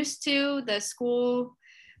am used to. The school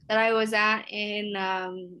that I was at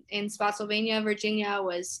in Spotsylvania, Virginia,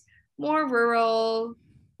 was more rural,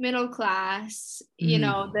 middle class. You Mm-hmm.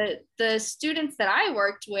 know, the students that I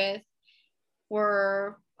worked with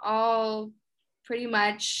were all pretty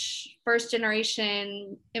much first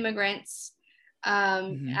generation immigrants,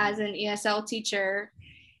 Mm-hmm. as an ESL teacher.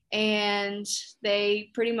 And they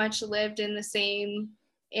pretty much lived in the same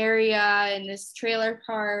area in this trailer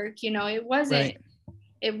park. You know, Right.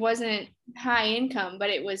 it wasn't high income, but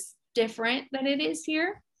it was different than it is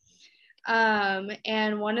here.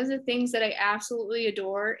 And one of the things that I absolutely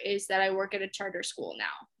adore is that I work at a charter school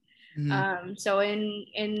now. Mm-hmm. So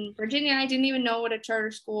in Virginia, I didn't even know what a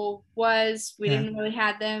charter school was. We Yeah. didn't really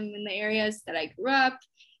have them in the areas that I grew up.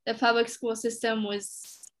 The public school system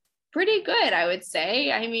was pretty good, I would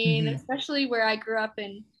say. I mean, Mm-hmm. especially where I grew up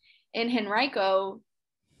in Henrico,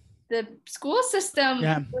 the school system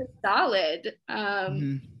Yeah. was solid.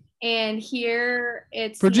 Mm-hmm. And here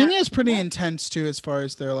it's Virginia not. is pretty intense too, as far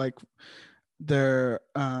as their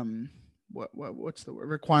what's the word?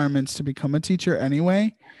 Requirements to become a teacher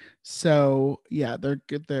anyway. So yeah, they're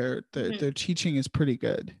good. Their teaching is pretty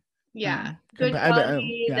good. Yeah, good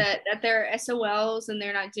quality. Yeah. That they're SOLs and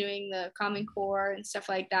they're not doing the Common Core and stuff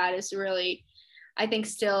like that is really, I think,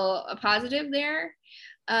 still a positive there.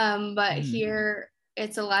 But here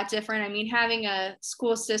it's a lot different. I mean, having a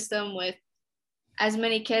school system with as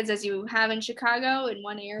many kids as you have in Chicago in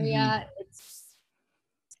one area,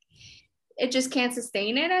 it just can't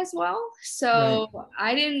sustain it as well. So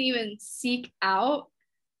I didn't even seek out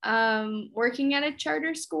working at a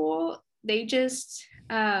charter school. They just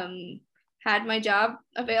had my job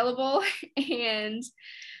available and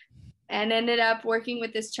ended up working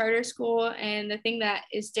with this charter school. And the thing that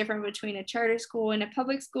is different between a charter school and a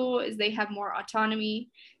public school is they have more autonomy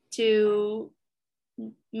to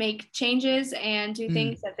make changes and do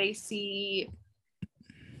things that they see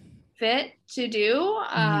fit to do.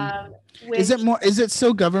 Is it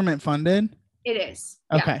still government funded? It is.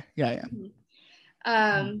 Okay. Yeah.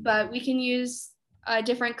 But we can use a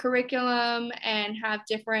different curriculum and have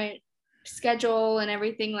different schedule and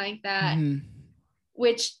everything like that,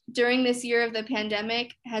 which during this year of the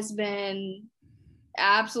pandemic has been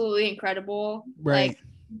absolutely incredible. Like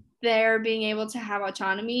they're being able to have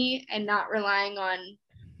autonomy and not relying on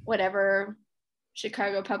whatever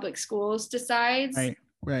Chicago Public Schools decides.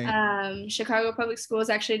 Chicago Public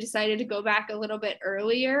Schools actually decided to go back a little bit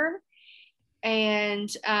earlier, and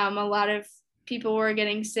a lot of people were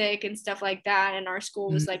getting sick and stuff like that, and our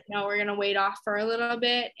school was like, no, we're going to wait off for a little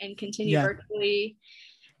bit and continue virtually.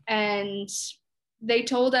 And they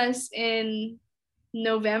told us in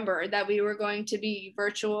November that we were going to be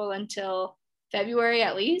virtual until February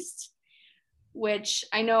at least, which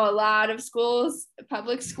I know a lot of schools,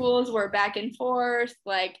 public schools, were back and forth,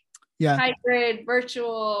 like hybrid,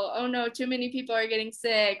 virtual. Oh no, too many people are getting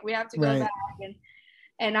sick. We have to go back.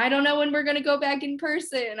 And I don't know when we're going to go back in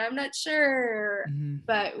person. I'm not sure.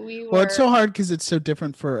 But well, it's so hard because it's so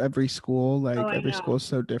different for every school. Like every school is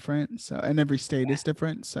so different. So, and every state is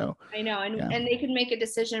different. So I know. And they could make a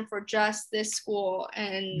decision for just this school.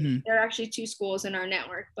 And there are actually 2 schools in our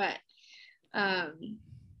network. But so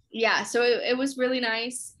it was really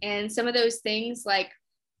nice. And some of those things, like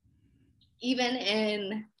even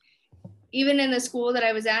in the school that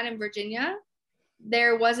I was at in Virginia,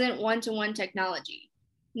 there wasn't one-to-one technology.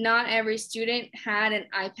 Not every student had an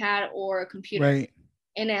iPad or a computer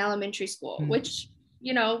in elementary school, which, they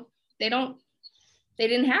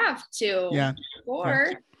didn't have to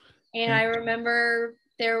before. And I remember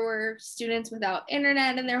there were students without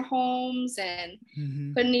internet in their homes and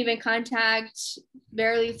couldn't even contact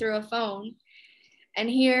barely through a phone. And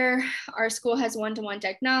here our school has one-to-one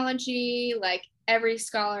technology. Like every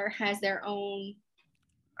scholar has their own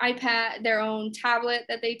iPad, their own tablet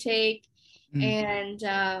that they take. And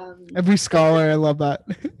every scholar, I love that.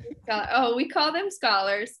 We call them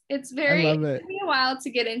scholars. It took me a while to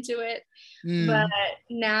get into it, but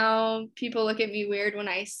now people look at me weird when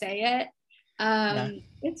I say it.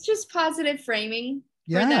 It's just positive framing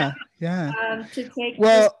for them to take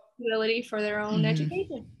responsibility for their own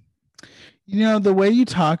education. The way you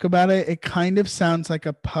talk about it, it kind of sounds like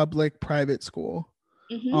a public private school.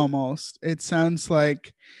 Almost. It sounds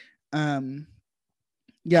like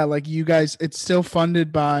like you guys, it's still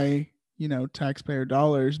funded by, taxpayer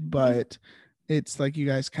dollars, but it's like you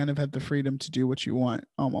guys kind of have the freedom to do what you want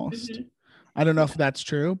almost. I don't know if that's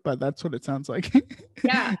true, but that's what it sounds like.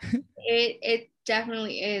 It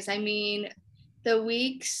definitely is. I mean, the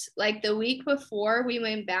week before we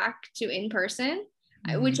went back to in person,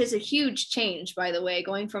 which is a huge change, by the way,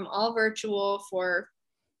 going from all virtual for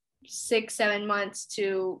 6-7 months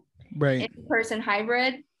to in-person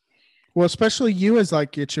hybrid. Well, especially you, as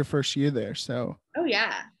like it's your first year there, so. Oh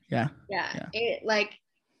yeah. It like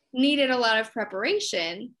needed a lot of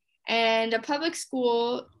preparation, and a public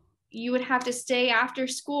school, you would have to stay after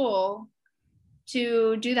school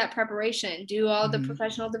to do that preparation, do all the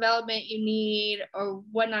professional development you need or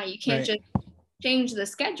whatnot. You can't just change the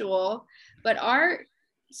schedule. But our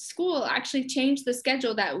school actually changed the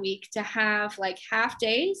schedule that week to have like half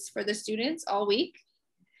days for the students all week.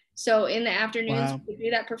 So in the afternoons, we could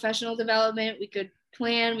do that professional development. We could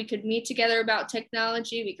plan, we could meet together about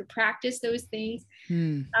technology. We could practice those things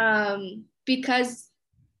because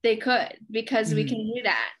we can do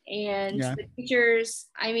that. And the teachers,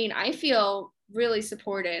 I mean, I feel really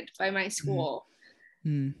supported by my school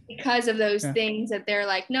because of those things that they're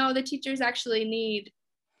like, no, the teachers actually need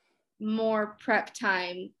more prep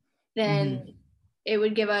time than it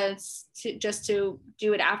would give us to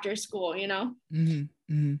do it after school,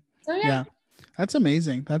 So yeah. Yeah. That's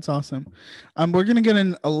amazing. That's awesome. We're going to get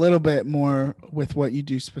in a little bit more with what you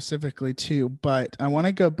do specifically too, but I want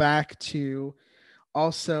to go back to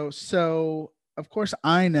also, so of course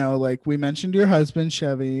I know, like we mentioned your husband,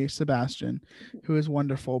 Chevy Sebastian, who is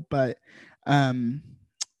wonderful, but um,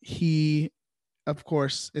 he of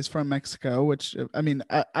course is from Mexico, which I mean,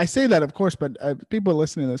 I say that of course, but people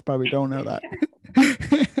listening to this probably don't know that.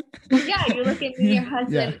 Well, yeah, you look at me, your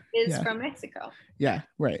husband is yeah. from Mexico. Yeah,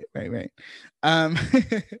 right. Um,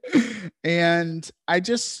 and I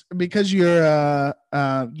just, because you're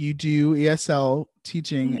you do ESL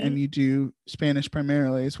teaching and you do Spanish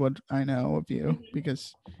primarily is what I know of you,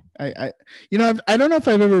 because I you know, I don't know if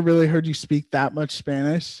I've ever really heard you speak that much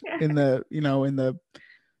Spanish in the, you know, in the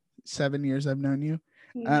 7 years I've known you.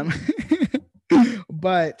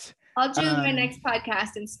 But I'll do my next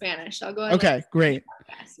podcast in Spanish. I'll go on. Okay, great.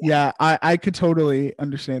 Yeah, I could totally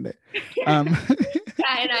understand it.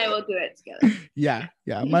 And I will do it together. Yeah.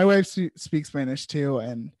 My wife speaks Spanish too,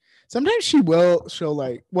 and sometimes she'll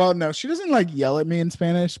like, well, no, she doesn't like yell at me in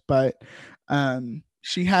Spanish, but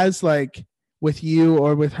she has like with you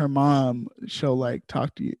or with her mom, she'll like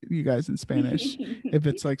talk to you guys in Spanish if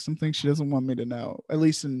it's like something she doesn't want me to know. At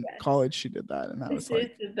least in college, she did that, and that was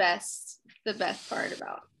like the best part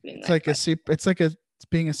about being. It's like it's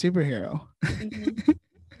being a superhero.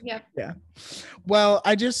 Yep. Yeah. Well,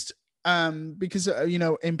 I just because you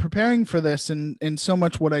know, in preparing for this and so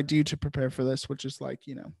much what I do to prepare for this, which is like,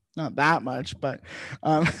 you know, not that much, but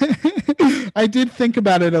I did think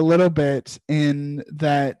about it a little bit in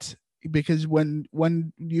that, because when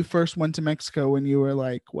you first went to Mexico when you were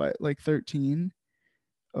like 13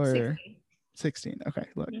 or 16. Okay,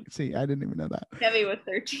 look, see, I didn't even know that. Debbie was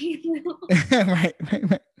 13. right.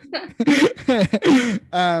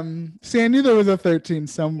 See, I knew there was a 13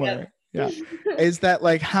 somewhere. Yep. Yeah. Is that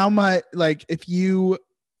like how much, like if you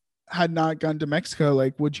had not gone to Mexico,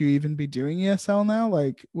 like would you even be doing ESL now?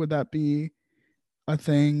 Like would that be a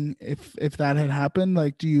thing if that had happened?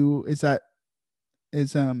 Like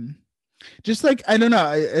just like, I don't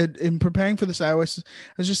know, in preparing for this, I was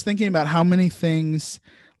just thinking about how many things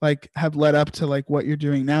like have led up to like what you're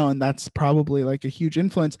doing now, and that's probably like a huge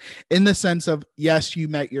influence in the sense of, yes, you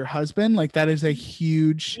met your husband, like that is a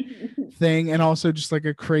huge thing, and also just like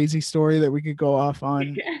a crazy story that we could go off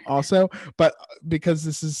on also, but because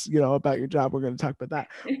this is, you know, about your job, we're going to talk about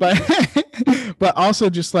that, but also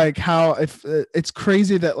just like how if it's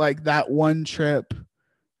crazy that like that one trip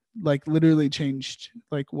like literally changed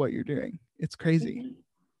like what you're doing. It's crazy.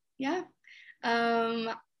 Yeah.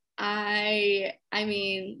 I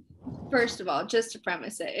mean, first of all, just to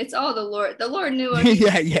premise it, it's all the Lord. The Lord knew.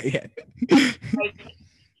 Yeah. Like,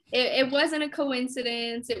 it wasn't a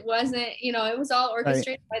coincidence. It wasn't, you know, it was all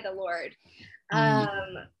orchestrated by the Lord.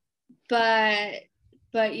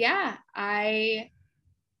 But yeah, I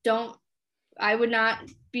would not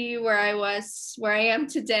be where I am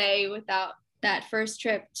today without that first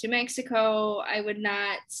trip to Mexico. I would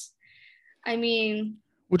not. I mean,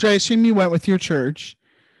 which I assume you went with your church.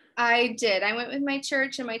 I did. I went with my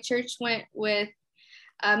church, and my church went with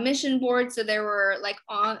a mission board. So there were like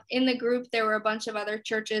in the group, there were a bunch of other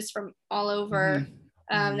churches from all over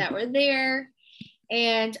that were there.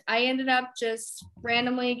 And I ended up just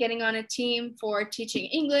randomly getting on a team for teaching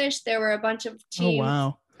English. There were a bunch of teams. Oh,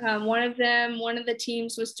 wow. One of the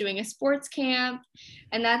teams was doing a sports camp,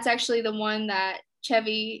 and that's actually the one that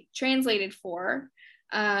Chevy translated for.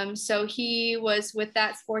 So he was with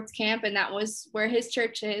that sports camp, and that was where his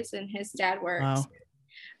church is and his dad works.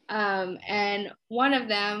 Wow. And one of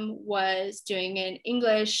them was doing an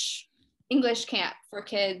English camp for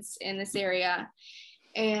kids in this area.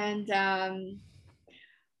 And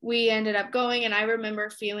we ended up going, and I remember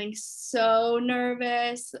feeling so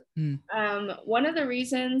nervous. One of the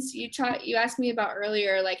reasons you asked me about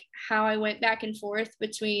earlier, like how I went back and forth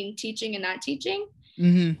between teaching and not teaching.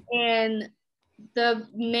 And the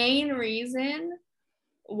main reason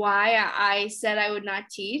why I said I would not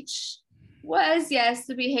teach was, yes,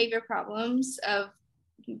 the behavior problems of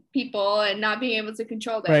people and not being able to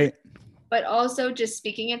control them. Right. But also just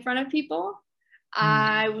speaking in front of people,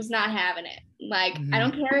 I was not having it. Like, I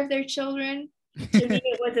don't care if they're children. To me,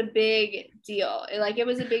 it was a big deal. It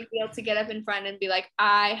was a big deal to get up in front and be like,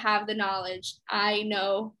 I have the knowledge. I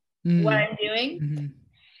know what I'm doing.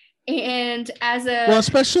 And well,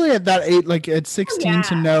 especially at that age, like at 16,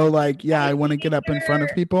 to know, like, I want to get up in front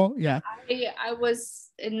of people. Yeah. I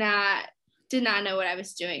did not know what I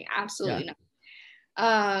was doing. Absolutely not.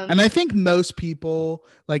 And I think most people,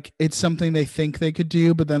 like, it's something they think they could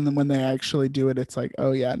do, but then when they actually do it, it's like,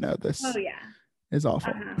 oh yeah, no, this. Oh yeah. is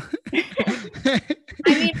awful. I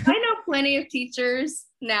mean, I know plenty of teachers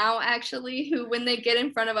now actually who, when they get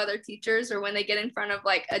in front of other teachers or when they get in front of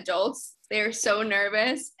like adults, they're so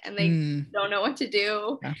nervous and they don't know what to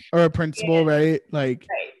do. Yeah. Or a principal, right? Like,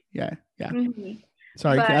 right. yeah. Mm-hmm.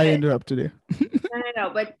 Sorry, But I interrupted you.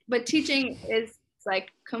 no, but teaching is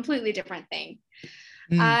like completely different thing.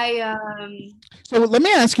 So let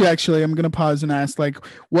me ask you, actually, I'm going to pause and ask, like,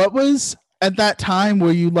 what was at that time,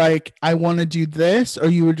 were you like, I want to do this? Or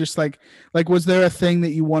you were just like, was there a thing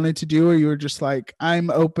that you wanted to do? Or you were just like, I'm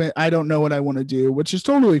open. I don't know what I want to do, which is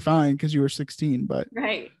totally fine because you were 16, but.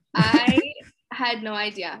 Right. I had no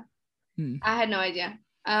idea. I had no idea.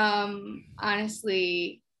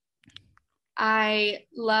 Honestly, I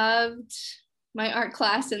loved my art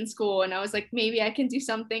class in school and I was like, maybe I can do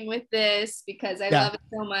something with this because I love it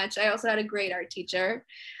so much. I also had a great art teacher,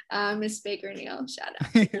 Miss Baker Neal, shout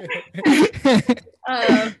out.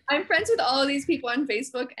 I'm friends with all of these people on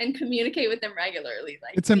Facebook and communicate with them regularly.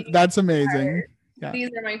 Like that's amazing.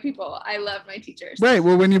 These are my people. I love my teachers. Right.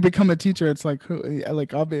 Well, when you become a teacher, it's like,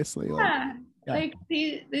 like obviously, like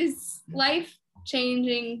these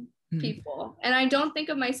life-changing people. And I don't think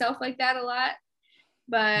of myself like that a lot.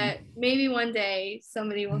 But maybe one day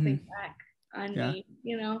somebody will think back on me,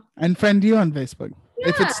 you know. And friend you on Facebook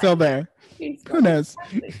if it's still there. Who knows?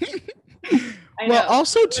 Well,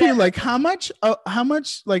 also too, like how much,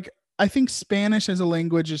 like I think Spanish as a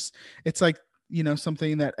language it's like, you know,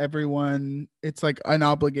 something that everyone, it's like an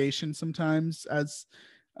obligation sometimes as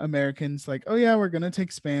Americans, like, oh yeah, we're gonna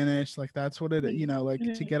take Spanish, like that's what it, you know, like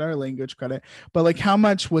to get our language credit. But like, how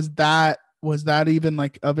much was that even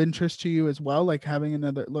like of interest to you as well, like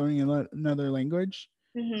learning another language?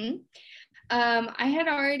 I had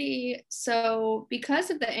already, so because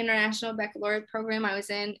of the international baccalaureate program I was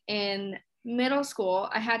in middle school,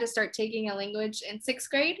 I had to start taking a language in 6th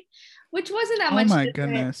grade, which wasn't that much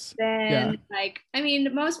different than like, I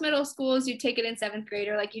mean, most middle schools you take it in 7th grade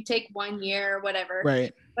or like you take 1 year or whatever,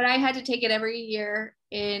 right? But I had to take it every year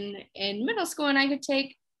in middle school, and I could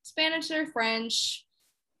take Spanish or French.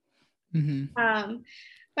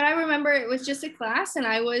 But I remember it was just a class and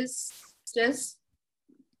I was just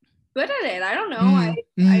good at it. I don't know. I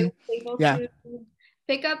was able to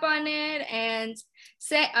pick up on it and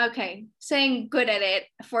saying good at it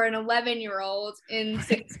for an 11-year-old in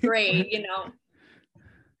 6th grade, you know.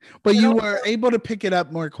 But you were able to pick it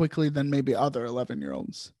up more quickly than maybe other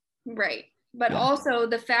 11-year-olds. Right. But also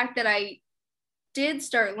the fact that I did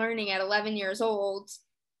start learning at 11 years old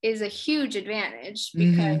is a huge advantage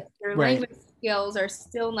because your language skills are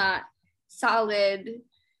still not solid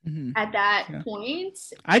at that point.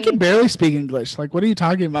 I can barely speak English. Like, what are you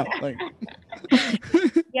talking about? Like,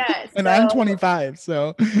 yes. And I'm 25,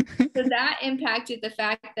 so that impacted the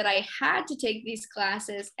fact that I had to take these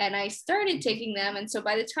classes, and I started taking them. And so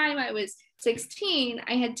by the time I was 16,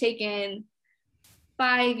 I had taken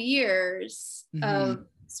 5 years of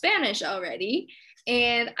Spanish already,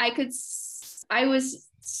 and I was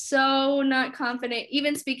so not confident,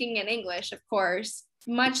 even speaking in English, of course,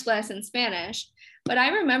 much less in Spanish. But I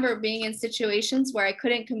remember being in situations where I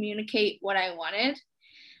couldn't communicate what I wanted,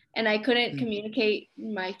 and I couldn't communicate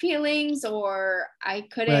my feelings, or I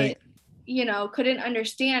couldn't, couldn't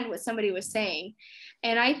understand what somebody was saying.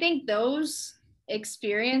 And I think those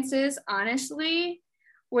experiences, honestly,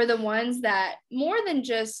 were the ones that, more than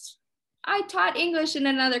just, I taught English in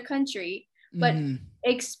another country, but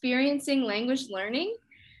experiencing language learning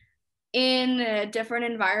in a different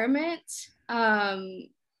environment,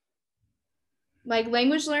 like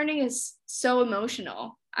language learning is so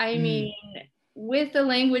emotional. I mean, with the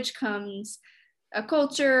language comes a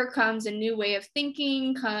culture, comes a new way of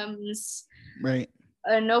thinking, comes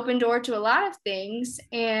an open door to a lot of things.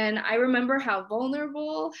 And I remember how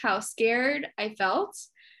vulnerable, how scared I felt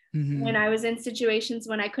when I was in situations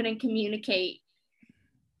when I couldn't communicate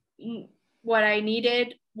what I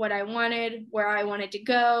needed, what I wanted, where I wanted to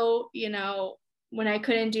go, when I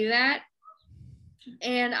couldn't do that.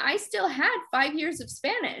 And I still had 5 years of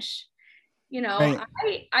Spanish.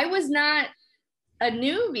 I was not a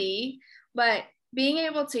newbie, but being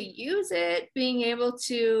able to use it, being able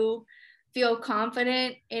to feel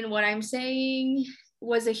confident in what I'm saying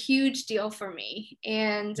was a huge deal for me.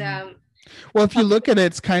 And well, if you look at it,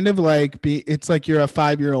 it's kind of like it's like you're a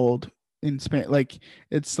 5-year-old in Spanish. Like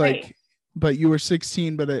it's like, but you were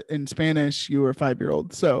 16, but in Spanish you were a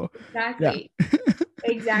 5-year-old. So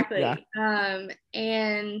exactly.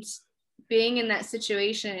 And being in that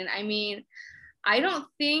situation, I mean, I don't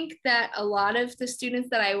think that a lot of the students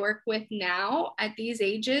that I work with now at these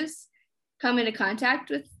ages come into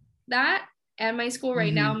contact with that. at my school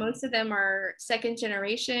right now, most of them are second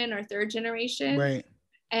generation or third generation. Right.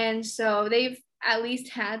 And so they've at least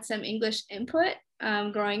had some English input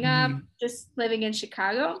growing up, just living in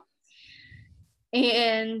Chicago,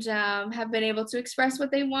 and have been able to express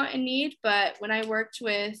what they want and need. But when I worked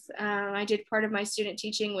with, I did part of my student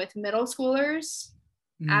teaching with middle schoolers.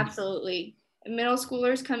 Absolutely. Middle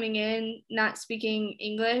schoolers coming in, not speaking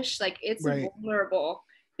English, like it's vulnerable.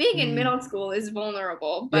 Being in middle school is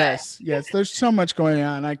vulnerable. But yes. There's so much going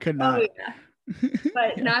on. I could not. Oh, yeah.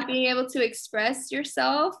 But not being able to express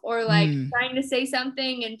yourself, or like trying to say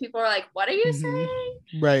something and people are like, what are you saying?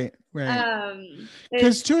 Right.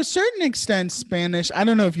 Because to a certain extent, Spanish, I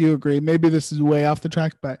don't know if you agree, maybe this is way off the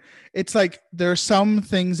track, but it's like there are some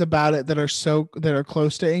things about it that are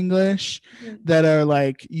close to English that are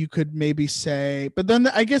like you could maybe say, but then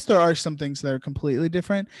I guess there are some things that are completely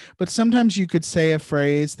different. But sometimes you could say a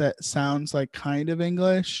phrase that sounds like kind of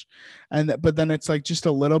English, but then it's like just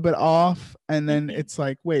a little bit off, and then it's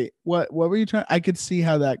like, wait, what were you trying? I could see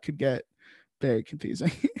how that could get very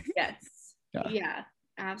confusing. Yes. Yeah,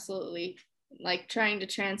 absolutely. Like trying to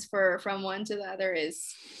transfer from one to the other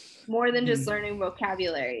is more than just learning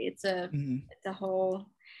vocabulary. It's a whole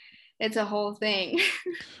thing.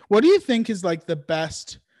 What do you think is like the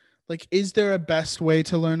best, like, is there a best way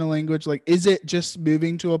to learn a language? Like, is it just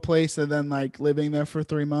moving to a place and then like living there for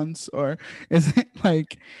 3 months? Or is it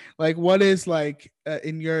like what is like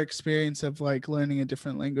in your experience of like learning a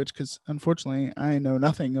different language? Because unfortunately I know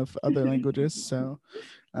nothing of other languages. So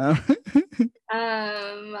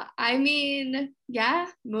I mean, yeah,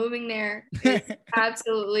 moving there is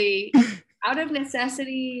absolutely out of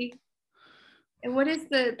necessity. And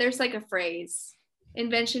there's like a phrase,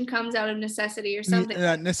 invention comes out of necessity or something.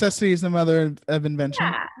 Necessity is the mother of invention.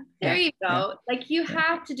 Yeah, there you go. Like you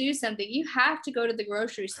have to do something. You have to go to the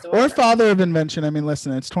grocery store. Or father of invention. I mean,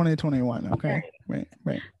 listen, it's 2021. Okay.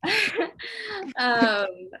 Right.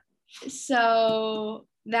 So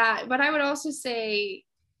that, but I would also say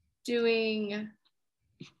doing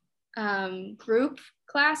group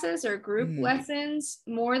classes or group lessons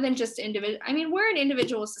more than just individual. I mean, we're an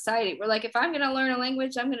individual society. We're like, if I'm going to learn a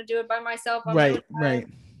language, I'm going to do it by myself. Right.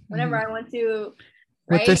 Whenever I want to.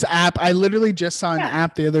 Right? With this app, I literally just saw an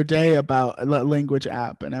app the other day about a language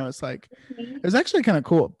app, and I was like, it was actually kind of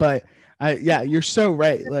cool. But you're so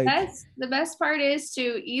right. The best part is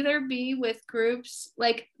to either be with groups,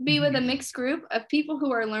 like be with a mixed group of people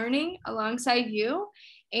who are learning alongside you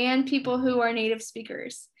and people who are native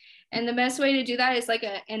speakers. And the best way to do that is like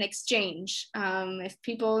an exchange. If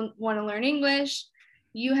people want to learn English,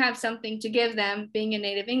 you have something to give them, being a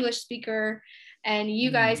native English speaker, and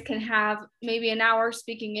you guys can have maybe an hour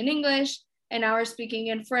speaking in English, an hour speaking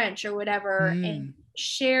in French or whatever, and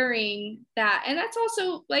sharing that. And that's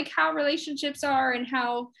also like how relationships are and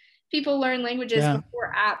how people learn languages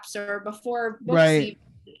before apps or before books. Right.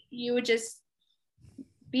 You would just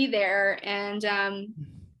be there, and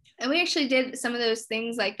we actually did some of those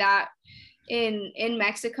things like that in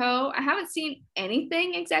Mexico. I haven't seen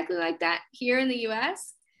anything exactly like that here in the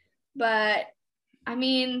US, but I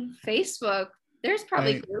mean, Facebook, there's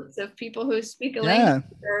probably groups of people who speak a language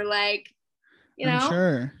or like, you know. I'm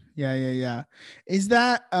sure. Yeah. Is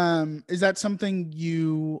that something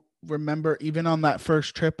you remember even on that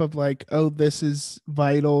first trip of like, oh, this is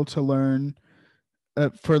vital to learn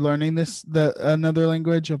for learning another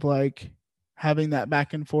language, of like having that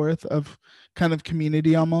back and forth of kind of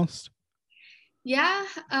community almost? Yeah.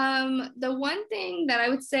 The one thing that I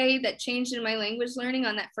would say that changed in my language learning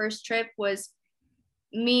on that first trip was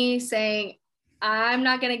me saying, I'm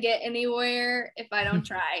not going to get anywhere if I don't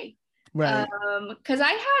try. Right. Because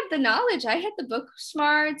I had the knowledge, I had the book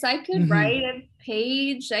smarts, I could write a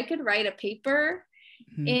page, I could write a paper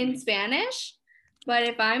in Spanish. But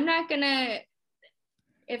if I'm gonna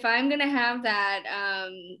have that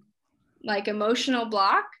like emotional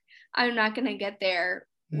block, I'm not gonna get there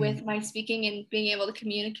with my speaking and being able to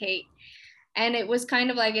communicate. And it was kind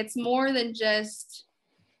of like, it's more than just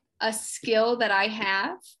a skill that I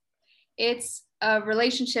have, it's a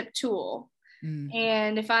relationship tool.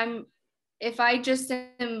 And if I just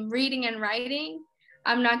am reading and writing,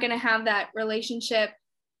 I'm not going to have that relationship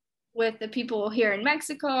with the people here in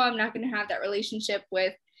Mexico. I'm not going to have that relationship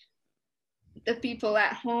with the people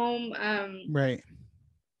at home. Right.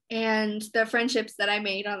 And the friendships that I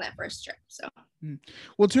made on that first trip. So,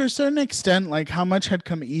 well, to a certain extent, like how much had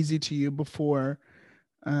come easy to you before,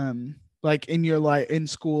 like in your life, in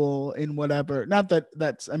school, in whatever, not that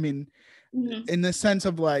that's, I mean, Mhm. in the sense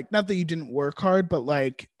of like, not that you didn't work hard, but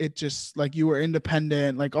like it just like you were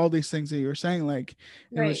independent, like all these things that you were saying, like it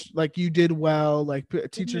Right. was like you did well, like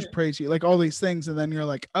teachers Mhm. praise you, like all these things, and then you're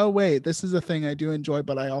like, oh wait, this is a thing I do enjoy,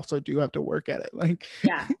 but I also do have to work at it, like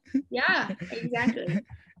Yeah. Yeah, exactly.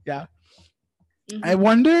 yeah. I Mhm.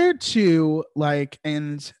 wonder too, like,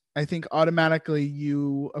 and I think automatically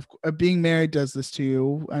you, being married does this to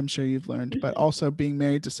you. I'm sure you've learned, but Mhm. also being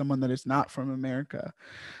married to someone that is not from America,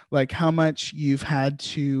 like how much you've had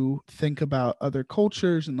to think about other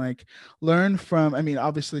cultures and like learn from. I mean,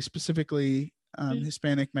 obviously, specifically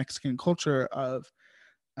Hispanic Mexican culture of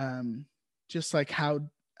um, just like how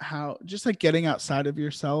just like getting outside of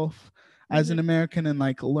yourself as an Mhm. American and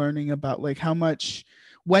like learning about like how much.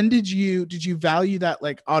 When did you value that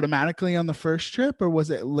like automatically on the first trip, or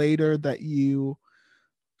was it later that you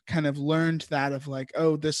kind of learned that of like,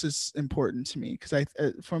 oh, this is important to me? Because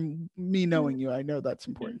from me Mhm. knowing you, I know that's Mhm.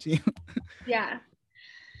 important to you. Yeah.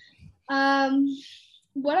 Um,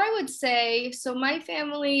 what I would say, so my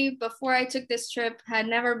family before I took this trip had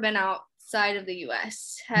never been outside of the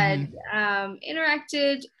US, Mm-hmm. had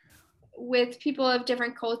interacted with people of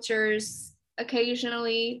different cultures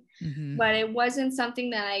occasionally, Mm-hmm. but it wasn't something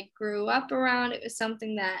that I grew up around. It was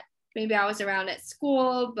something that maybe I was around at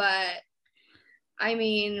school, but I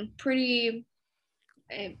mean, pretty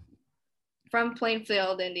eh, from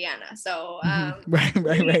Plainfield, Indiana. So Mm-hmm. Right, right,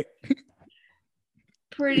 pretty, right.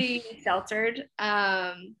 pretty sheltered.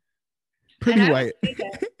 And Pretty I would white say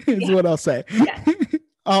that, is yeah, what I'll say. yeah,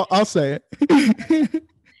 I'll say it.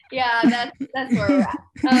 yeah, that's where we're at.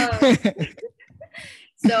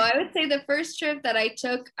 So I would say the first trip that I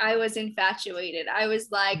took, I was infatuated. I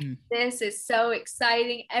was like, Mm, this is so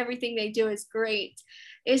exciting. Everything they do is great.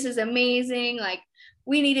 This is amazing. Like,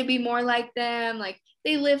 we need to be more like them. Like,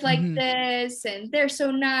 they live like mm-hmm. this and they're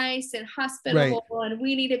so nice and Right. hospitable, and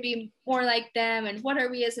we need to be more like them. And what are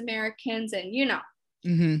we as Americans? And, Mm-hmm.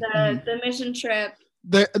 Mm-hmm. the mission trip.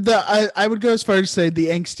 I would go as far as to say the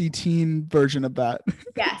angsty teen version of that.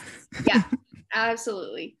 Yes. Yeah,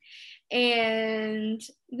 absolutely. And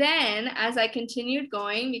then as I continued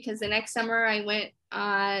going, because the next summer I went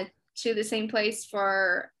to the same place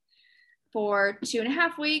for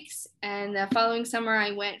 2.5 weeks, and the following summer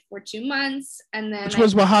I went for 2 months, and then Which I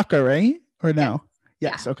was Oaxaca, right? Or yeah, no? yeah,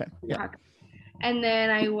 Yes. Okay. Yeah. and then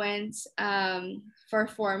I went for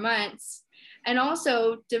 4 months, and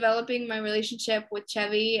also developing my relationship with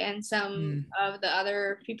Chevy and some Mm. of the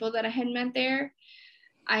other people that I had met there.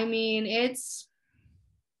 I mean,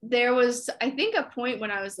 there was, I think, a point when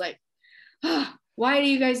I was like, oh, why do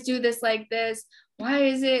you guys do this like this? Why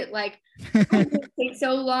is it like, why does it take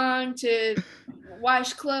so long to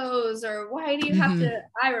wash clothes? Or why do you have Mm-hmm. to?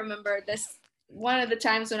 I remember this one of the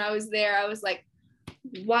times when I was there, I was like,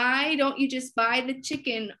 why don't you just buy the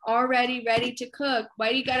chicken already ready to cook? Why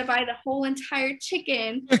do you got to buy the whole entire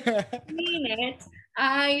chicken? Clean it.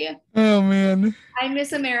 I Oh man. I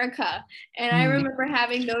miss America, and I Mm. remember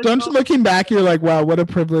having those Don't you moments. looking back, you're like, wow, what a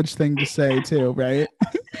privileged thing to say too, right?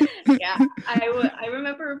 Yeah, I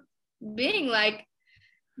remember being like,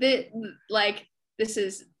 the like, this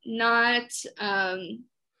is not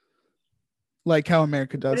Like how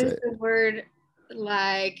America what does is it. the word,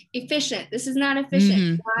 like, efficient. This is not efficient.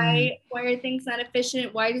 Mm-hmm. Mm-hmm. Why are things not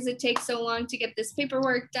efficient? Why does it take so long to get this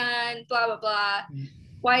paperwork done? Blah blah blah.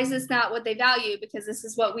 Why is this not what they value? Because this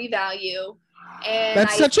is what we value. And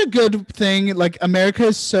That's such a good thing. Like America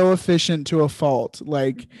is so efficient to a fault.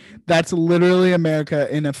 Like that's literally America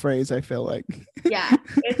in a phrase, I feel like. Yeah,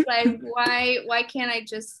 it's like, why can't I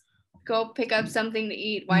just go pick up something to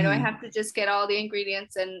eat? Why do I Mm-hmm. have to just get all the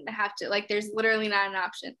ingredients and have to, like, there's literally not an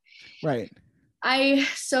option. Right. I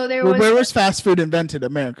so there Well, was where was fast food invented?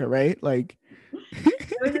 America, right? Like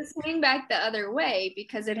there was a swing back the other way,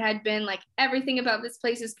 because it had been like, everything about this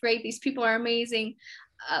place is great, these people are amazing,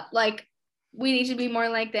 like, we need to be more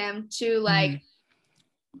like them, to like,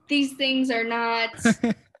 mm-hmm. these things are not,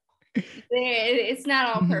 it's not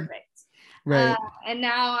all Mm-hmm. perfect. uh, Right. and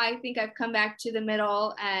now I think I've come back to the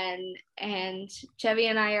middle, and Chevy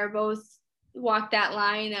and I are both walk that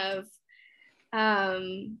line of,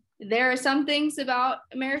 there are some things about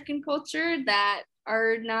American culture that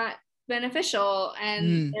are not beneficial, and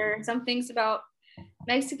Mm. there are some things about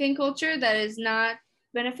Mexican culture that is not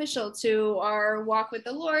beneficial to our walk with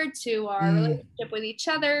the Lord, to our Mm. relationship with each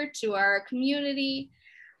other, to our community,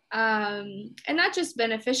 and not just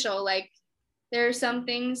beneficial. Like, there are some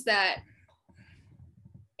things that,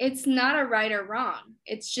 it's not a right or wrong.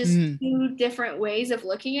 It's just Mm. two different ways of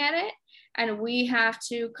looking at it. And we have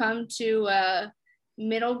to come to a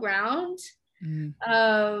middle ground Mm.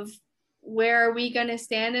 of where are we going to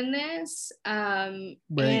stand in this? And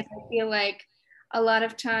Right. I feel like a lot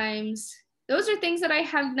of times those are things that I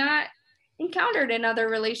have not encountered in other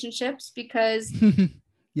relationships, because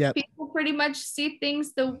Yep. people pretty much see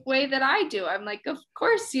things the way that I do. I'm like, of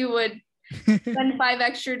course you would spend $5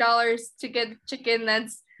 extra to get chicken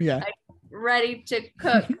that's Yeah. like ready to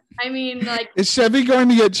cook. I mean, like, Is Chevy going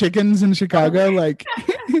to get chickens in Chicago? Like,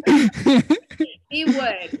 he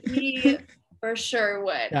would. He for sure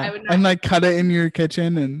would. yeah, I would not. and like cut it in your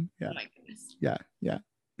kitchen, and Oh yeah, my goodness. yeah, yeah.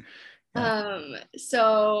 Yeah.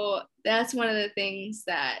 So that's one of the things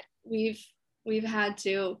that we've had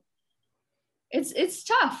to. It's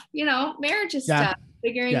tough, you know. Marriage is Yeah. tough.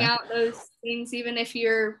 Figuring Yeah. out those things, even if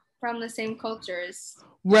you're from the same cultures.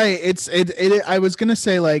 Right. I was gonna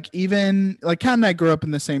say, like, even like Kat and I grew up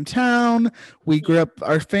in the same town. We grew up,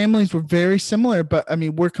 our families were very similar, but I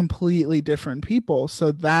mean, we're completely different people.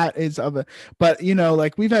 So that is of a, but you know,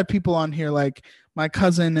 like we've had people on here, like my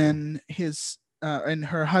cousin and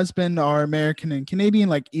her husband are American and Canadian.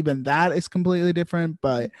 Like even that is completely different.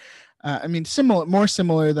 But I mean, more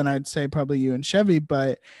similar than I'd say probably you and Chevy.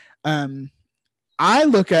 But I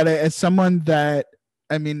look at it as someone that,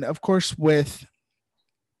 I mean, of course, with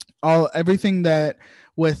everything that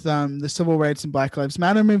with the civil rights and Black Lives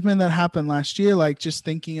Matter movement that happened last year, like just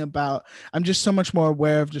thinking about, I'm just so much more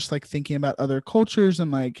aware of just like thinking about other cultures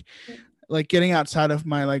and like getting outside of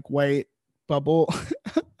my like white bubble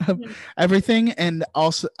of everything. And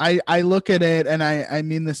also I look at it, and I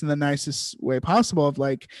mean this in the nicest way possible, of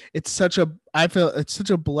like, I feel it's such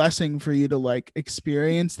a blessing for you to like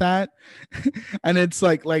experience that. And it's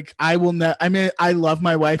like I will never, I mean, I love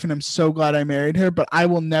my wife and I'm so glad I married her, but I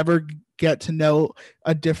will never get to know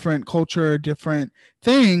a different culture, a different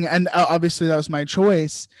thing. And obviously that was my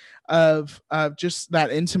choice of just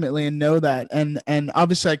that intimately, and know that, and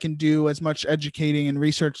obviously I can do as much educating and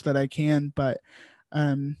research that I can, but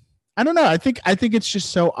I don't know, I think it's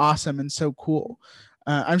just so awesome and so cool.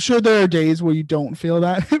 I'm sure there are days where you don't feel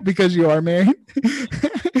that because you are married.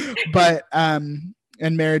 But and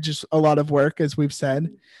marriage is a lot of work, as we've said.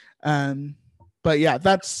 But yeah,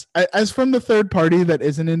 that's, as from the third party that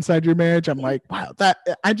isn't inside your marriage, I'm like, wow, that,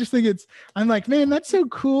 I just think I'm like, man, that's so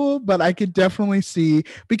cool. But I could definitely see,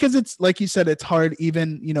 because it's like you said, it's hard,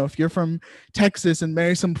 even, you know, if you're from Texas and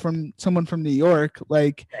marry someone from New York,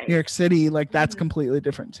 like New York City, like that's completely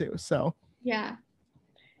different too. So yeah,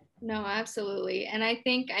 no, absolutely. And I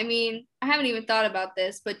think, I mean, I haven't even thought about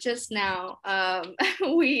this, but just now,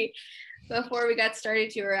 we before we got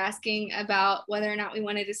started, you were asking about whether or not we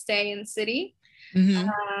wanted to stay in the city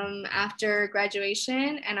after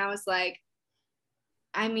graduation. And I was like,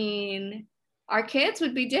 I mean, our kids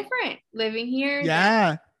would be different living here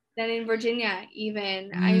than in Virginia,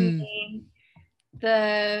 even. I mean,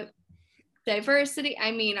 the diversity,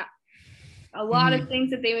 I mean, a lot of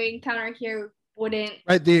things that they would encounter here wouldn't.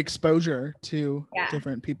 Right, the exposure to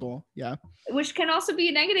different people. Yeah. Which can also be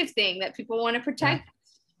a negative thing that people want to protect.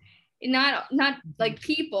 Not like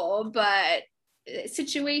people, but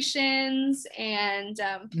situations and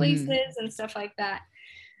places and stuff like that.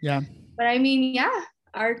 Yeah. But I mean, yeah,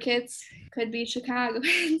 our kids could be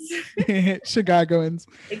Chicagoans. Chicagoans.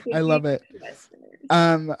 I love it.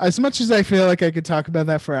 As much as I feel like I could talk about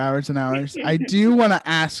that for hours and hours, I do want to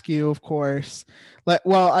ask you, of course,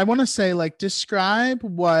 I want to say, like, describe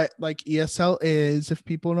what like ESL is, if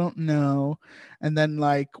people don't know, and then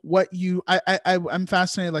like what I'm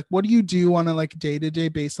fascinated, like what do you do on a like day-to-day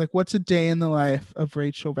basis? Like what's a day in the life of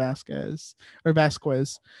Rachel Vasquez or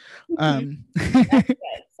Vasquez? I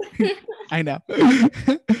know.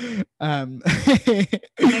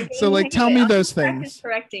 So like tell me those things.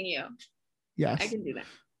 Correcting you. Yes. I can do that.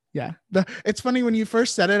 Yeah. It's funny, when you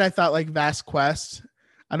first said it, I thought like Vast Quest.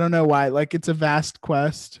 I don't know why. Like it's a vast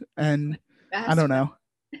quest, and I don't know.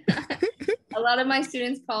 A lot of my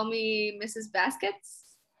students call me Mrs. Baskets.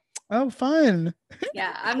 Oh, fun.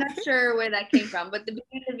 Yeah, I'm not sure where that came from, but the B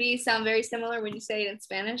and the V sound very similar when you say it in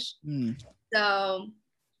Spanish. So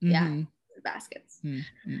yeah, Baskets.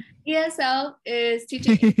 ESL is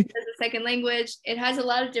teaching English as a second language. It has a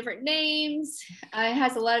lot of different names. It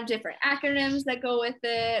has a lot of different acronyms that go with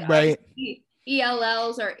it. Right.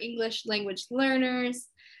 ELLs are English language learners.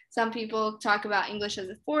 Some people talk about English as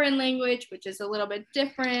a foreign language, which is a little bit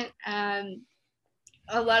different.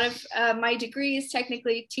 A lot of my degree is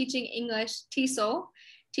technically teaching English, TESOL,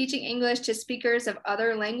 teaching English to speakers of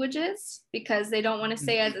other languages, because they don't want to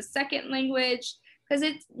say as a second language, because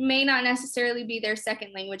it may not necessarily be their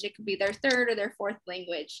second language. It could be their third or their fourth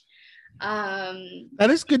language. That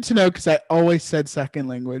is good to know, because I always said second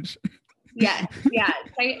language. Yeah.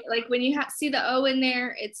 Like when you see the O in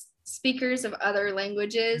there, it's speakers of other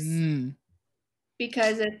languages Mm.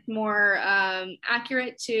 because it's more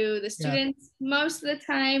accurate to the Yeah. students most of the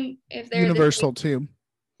time. If they're Universal too.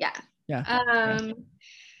 yeah. Yeah.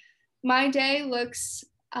 My day looks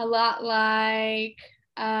a lot like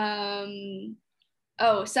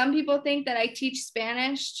some people think that I teach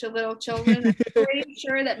Spanish to little children. I'm pretty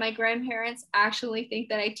sure that my grandparents actually think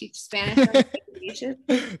that I teach Spanish on vacation.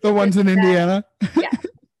 The ones in Indiana. Yeah.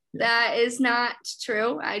 That is not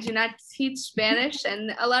true. I do not teach Spanish.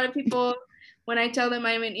 And a lot of people, when I tell them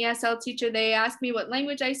I'm an ESL teacher, they ask me what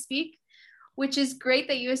language I speak, which is great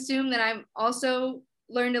that you assume that I'm also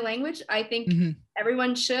learned a language. I think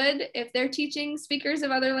everyone should, if they're teaching speakers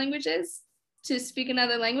of other languages to speak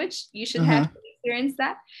another language, you should have to experience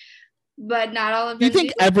that. But not all of them. Do you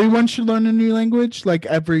think everyone should learn a new language? Like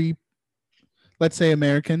let's say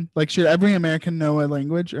American? Like, should every American know a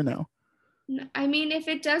language or no? I mean, if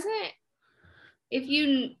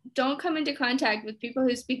you don't come into contact with people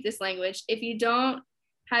who speak this language, if you don't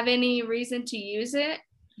have any reason to use it,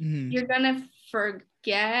 you're gonna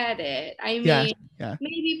forget it. I mean,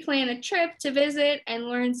 maybe plan a trip to visit and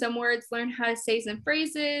learn some words, learn how to say some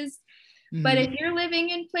phrases. But if you're living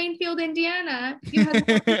in Plainfield, Indiana, you have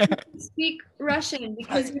to speak Russian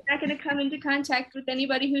because you're not going to come into contact with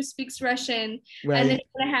anybody who speaks Russian. Right. And then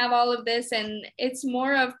you're going to have all of this. And it's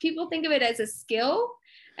more of, people think of it as a skill,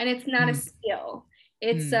 and it's not a skill.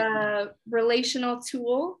 It's a relational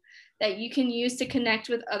tool that you can use to connect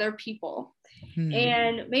with other people.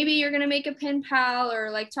 And maybe you're going to make a pen pal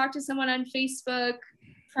or like talk to someone on Facebook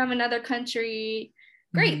from another country.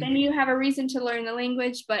 Great, then you have a reason to learn the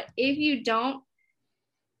language. But if you don't,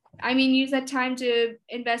 I mean, use that time to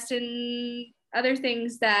invest in other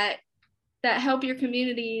things that help your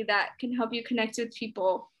community, that can help you connect with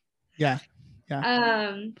people. Yeah.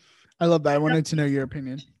 I love that. I wanted to know your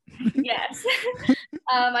opinion. Yes.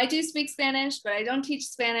 I do speak Spanish, but I don't teach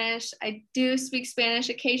Spanish. I do speak Spanish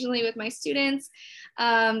occasionally with my students,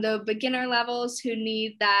 the beginner levels who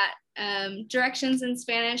need that directions in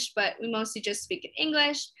Spanish, but we mostly just speak in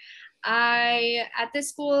English. At this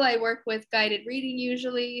school, I work with guided reading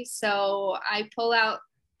usually. So I pull out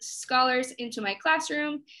scholars into my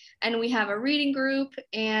classroom and we have a reading group,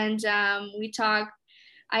 and we talk.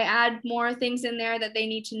 I add more things in there that they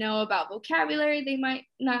need to know about vocabulary they might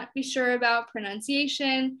not be sure about,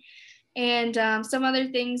 pronunciation, and some other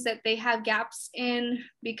things that they have gaps in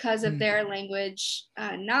because of their language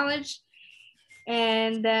knowledge.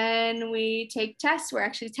 And then we take tests. We're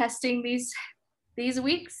actually testing these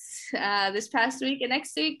weeks, this past week and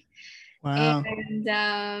next week. Wow.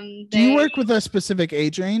 And do you work with a specific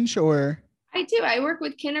age range, or? I do. I work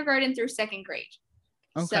with kindergarten through second grade.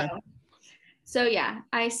 Okay. So yeah,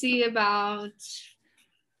 I see about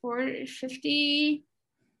 50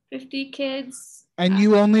 kids. And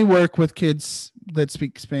you only work with kids that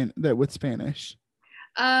speak with Spanish?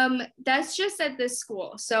 That's just at this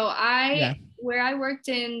school. So where I worked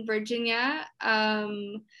in Virginia,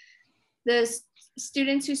 the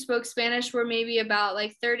students who spoke Spanish were maybe about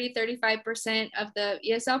like 35% of the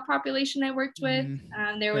ESL population I worked with.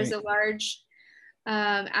 There was a large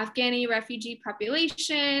Afghani refugee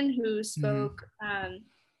population who spoke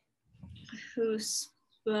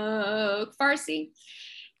Farsi.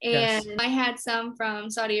 And I had some from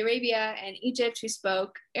Saudi Arabia and Egypt who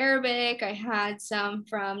spoke Arabic. I had some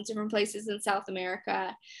from different places in South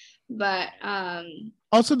America. But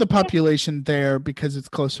also the population there, because it's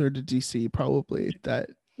closer to DC, probably that.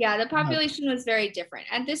 Yeah, the population was very different.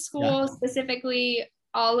 At this school specifically,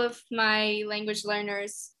 all of my language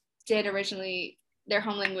learners did originally, their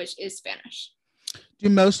home language is Spanish. Do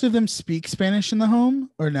most of them speak Spanish in the home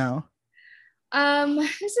or no?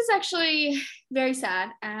 This is actually very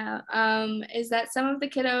sad. Is that some of the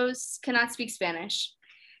kiddos cannot speak Spanish,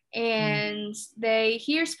 and they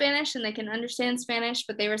hear Spanish and they can understand Spanish,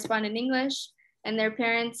 but they respond in English, and their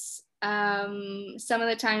parents some of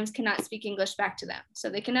the times cannot speak English back to them. So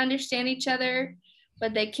they can understand each other,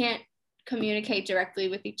 but they can't communicate directly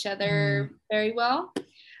with each other very well,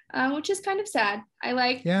 which is kind of sad. I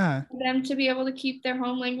like them to be able to keep their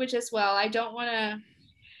home language as well. I don't want to.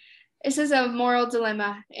 This is a moral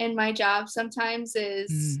dilemma in my job sometimes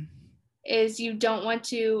is you don't want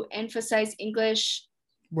to emphasize English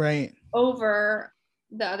over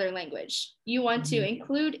the other language. You want to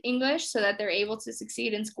include English so that they're able to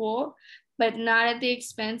succeed in school, but not at the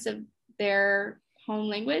expense of their home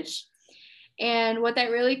language. And what that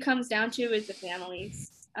really comes down to is the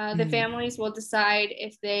families. The families will decide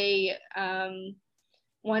if they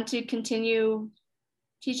want to continue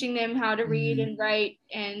teaching them how to read and write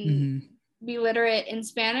and be literate in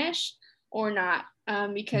Spanish or not,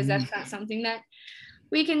 because that's not something that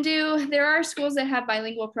we can do, there are schools that have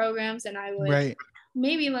bilingual programs, and I would Right.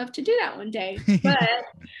 maybe love to do that one day. But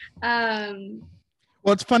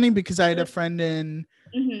well, it's funny because I had a friend in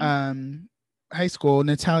high school,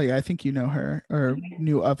 Natalia. I think you know her or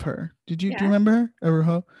knew of her. Do you remember her?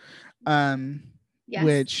 Or yes.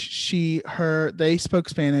 Which they spoke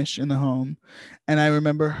Spanish in the home, and I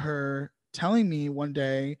remember her telling me one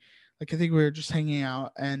day, like I think we were just hanging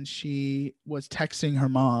out, and she was texting her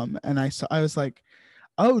mom, and I was like,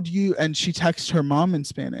 oh, do you? And she texted her mom in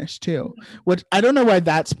Spanish too. Which I don't know why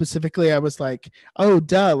that specifically. I was like, oh,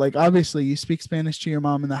 duh. Like obviously you speak Spanish to your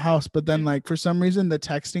mom in the house, but then like for some reason the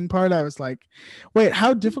texting part, I was like, wait,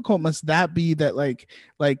 how difficult must that be? That like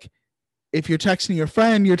if you're texting your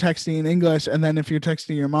friend, you're texting in English, and then if you're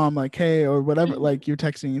texting your mom, like hey or whatever, like you're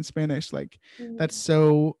texting in Spanish. Like that's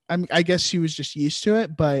so. I mean, I guess she was just used to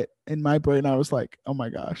it, but in my brain, I was like, oh my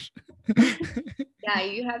gosh. Yeah,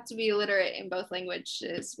 you have to be literate in both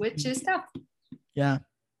languages, which is tough. Yeah.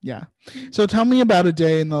 So tell me about a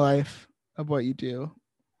day in the life of what you do.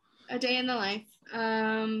 A day in the life.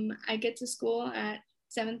 I get to school at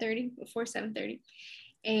 7:30, before 7:30,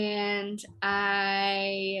 and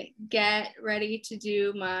I get ready to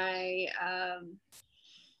do my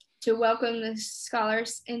to welcome the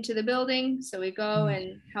scholars into the building. So we go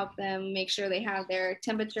and help them make sure they have their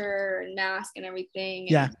temperature and mask and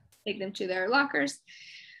everything, and take them to their lockers.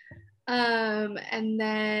 And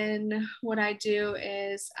then what I do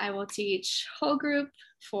is I will teach whole group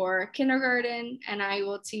for kindergarten, and I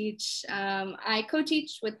will teach, I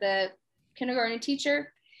co-teach with the kindergarten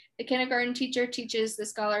teacher. The kindergarten teacher teaches the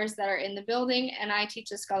scholars that are in the building, and I teach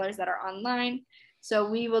the scholars that are online. So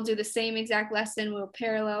we will do the same exact lesson. We'll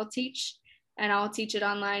parallel teach, and I'll teach it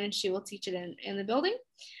online, and she will teach it in the building.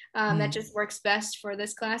 That just works best for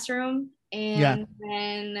this classroom. And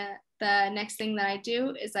then the next thing that I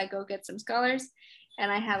do is I go get some scholars,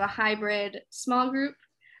 and I have a hybrid small group.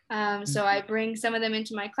 So I bring some of them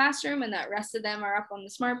into my classroom, and the rest of them are up on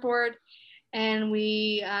the smartboard. And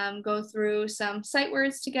we go through some sight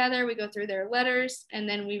words together. We go through their letters, and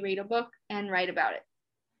then we read a book and write about it.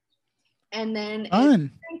 And then it's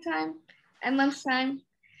break time and lunchtime.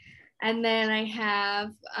 And then I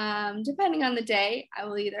have, depending on the day, I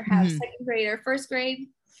will either have second grade or first grade.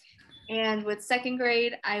 And with second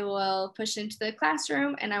grade, I will push into the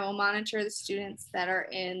classroom, and I will monitor the students that are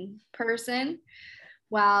in person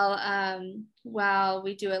while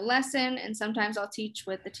we do a lesson. And sometimes I'll teach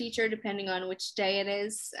with the teacher depending on which day it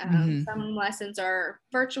is. Some lessons are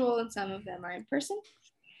virtual and some of them are in person.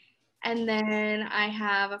 And then I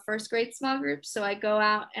have a first grade small group. So I go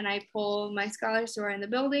out and I pull my scholars who are in the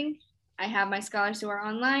building. I have my scholars who are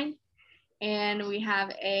online, and we have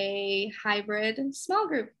a hybrid small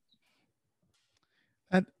group.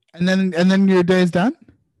 And then your day is done?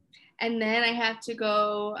 And then I have to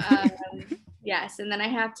go, yes, and then I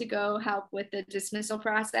have to go help with the dismissal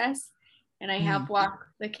process, and I help walk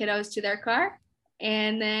the kiddos to their car.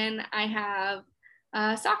 And then I have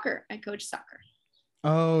soccer. I coach soccer.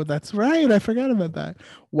 Oh, that's right. I forgot about that.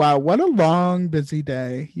 Wow, what a long, busy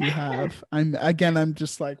day you have. I'm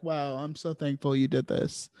just like, wow, I'm so thankful you did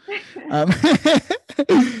this. I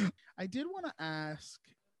did want to ask,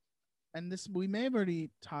 and this we may have already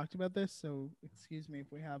talked about this, so excuse me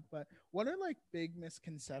if we have, but what are like big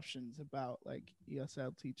misconceptions about like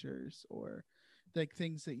ESL teachers, or like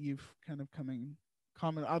things that you've kind of come in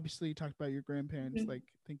common? Obviously, you talked about your grandparents like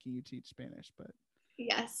thinking you teach Spanish, but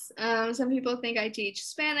yes, some people think I teach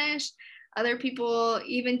Spanish. Other people,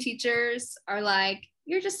 even teachers, are like,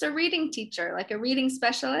 you're just a reading teacher, like a reading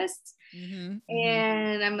specialist.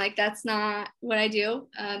 And I'm like, that's not what I do.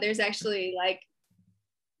 There's actually like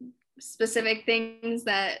specific things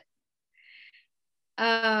that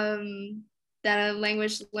that a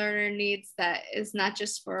language learner needs that is not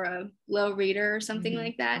just for a low reader or something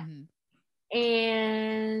like that.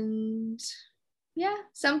 And yeah,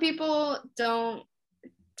 some people don't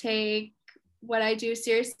take what I do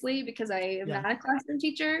seriously because I am not a classroom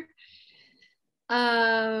teacher.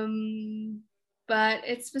 But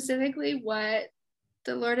it's specifically what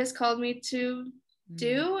the Lord has called me to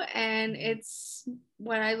do, and it's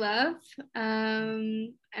what I love.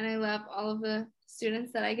 And I love all of the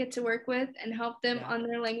students that I get to work with and help them on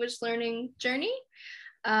their language learning journey.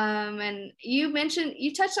 And you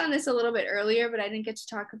touched on this a little bit earlier, but I didn't get to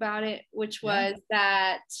talk about it, which was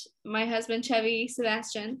that my husband, Chevy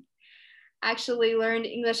Sebastian, actually learned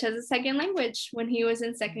English as a second language when he was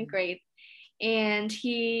in second grade. And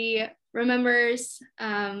he remembers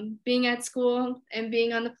being at school and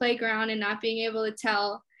being on the playground and not being able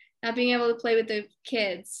to play with the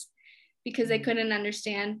kids because they couldn't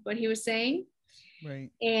understand what he was saying. Right.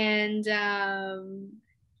 And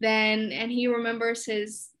then he remembers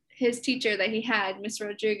his teacher that he had, Miss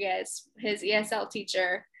Rodriguez, his ESL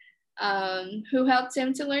teacher, who helped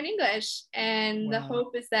him to learn English. And the Wow.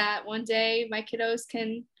 hope is that one day my kiddos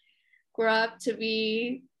can grow up to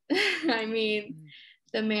be, I mean,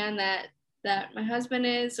 the man that my husband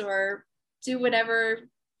is, or do whatever,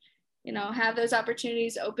 have those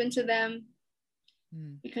opportunities open to them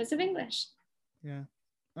because of English. Yeah.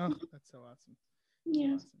 Oh, that's so awesome.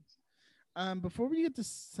 Yeah. So awesome. Before we get to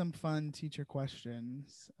some fun teacher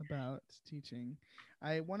questions about teaching,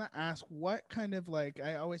 I want to ask what kind of, like,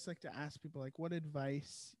 I always like to ask people, like, what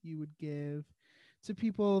advice you would give to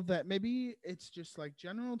people that maybe it's just like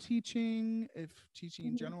general teaching, if teaching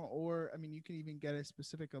in general, or I mean, you can even get a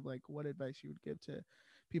specific of like what advice you would give to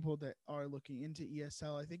people that are looking into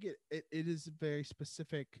ESL. I think it is a very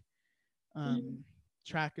specific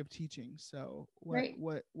track of teaching. So Right.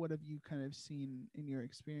 what have you kind of seen in your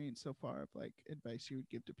experience so far of like advice you would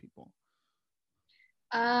give to people?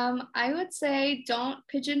 I would say don't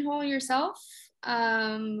pigeonhole yourself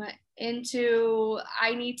into,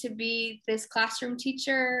 I need to be this classroom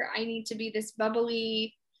teacher, I need to be this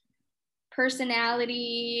bubbly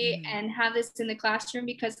personality and have this in the classroom,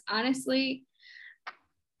 because honestly,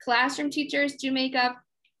 classroom teachers do make up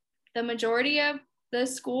the majority of the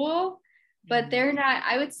school, but they're not,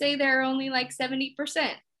 I would say they're only like 70%.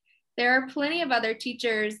 There are plenty of other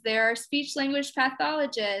teachers. There are speech language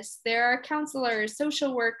pathologists. There are counselors,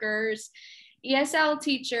 social workers, ESL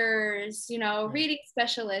teachers, reading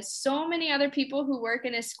specialists, so many other people who work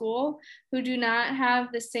in a school who do not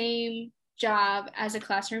have the same job as a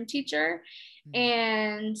classroom teacher.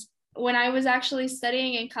 And when I was actually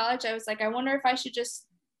studying in college, I was like, I wonder if I should just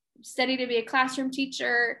study to be a classroom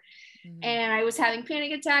teacher. And I was having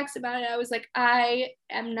panic attacks about it. I was like, I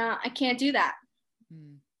can't do that.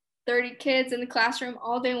 30 kids in the classroom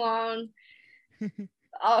all day long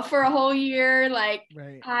for a whole year. Like,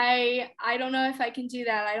 right. I don't know if I can do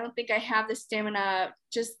that. I don't think I have the stamina,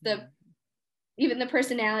 just even the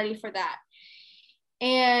personality for that.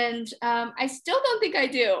 And I still don't think I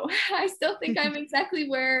do. I still think I'm exactly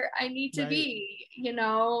where I need to be.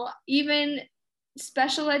 Even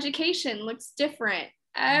special education looks different.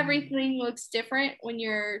 Everything looks different when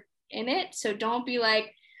you're in it. So don't be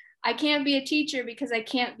like, I can't be a teacher because I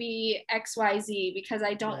can't be XYZ, because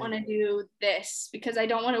I don't want to do this, because I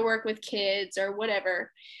don't want to work with kids or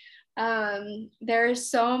whatever. There are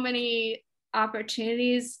so many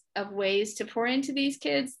opportunities of ways to pour into these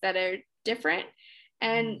kids that are different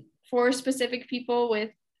and for specific people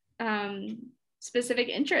with specific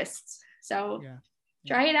interests. So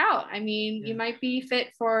try it out. I mean, you might be fit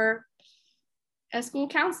for a school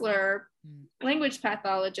counselor, language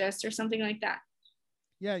pathologist, or something like that.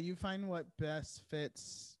 Yeah, you find what best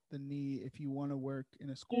fits the need. If you want to work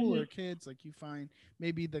in a school or kids, like you find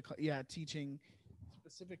maybe teaching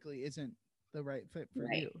specifically isn't the right fit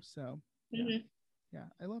for you. So yeah,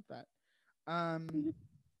 I love that.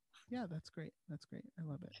 Yeah, that's great. That's great. I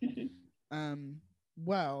love it.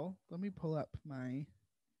 Well, let me pull up my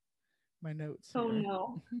notes here. Oh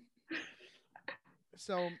no.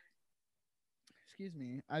 So, excuse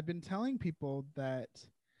me. I've been telling people that,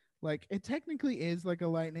 like, it technically is like a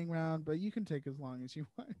lightning round, but you can take as long as you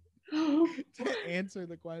want to answer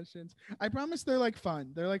the questions. I promise they're like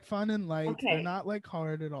fun. They're like fun and light. Okay. They're not like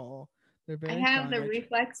hard at all. They're very I have fun. the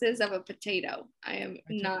reflexes of a potato. I am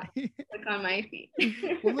not like on my feet.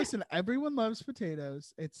 Well, listen, everyone loves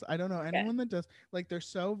potatoes. I don't know anyone that does. Like, they're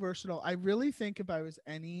so versatile. I really think if I was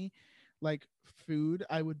any like food,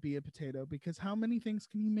 I would be a potato, because how many things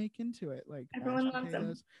can you make into it? Like everyone mashed loves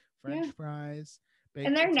potatoes, them. French fries, baked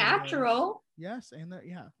and they're potatoes. Natural. Yes, and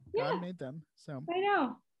God made them. So I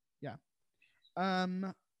know. Yeah.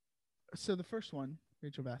 So the first one,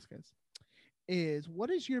 Rachel Vasquez, is,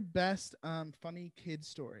 what is your best funny kid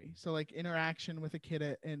story? So like interaction with a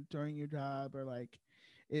kid during your job, or like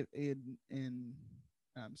in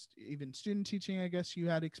even student teaching. I guess you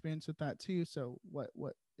had experience with that too. So what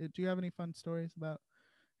do you have any fun stories about?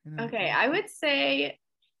 Okay, I would say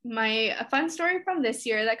a fun story from this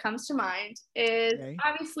year that comes to mind is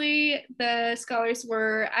obviously the scholars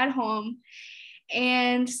were at home,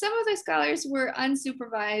 and some of the scholars were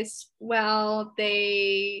unsupervised while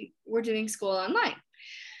they were doing school online.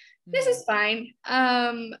 This is fine.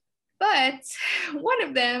 But one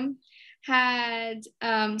of them had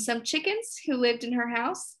some chickens who lived in her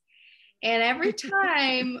house. And every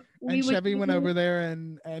time and Chevy went over there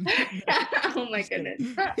and oh my goodness.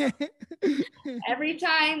 Every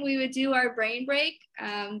time we would do our brain break,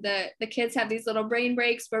 the kids have these little brain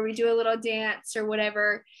breaks where we do a little dance or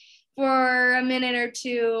whatever for a minute or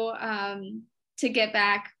two to get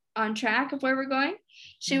back on track of where we're going,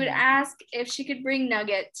 she would ask if she could bring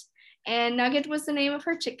Nugget. And Nugget was the name of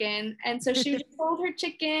her chicken. And so she would just hold her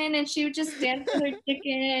chicken and she would just dance with her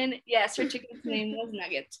chicken. Yes, her chicken's name was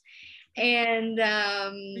Nugget. And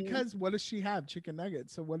because what does she have? Chicken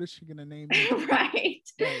nuggets. So what is she gonna name?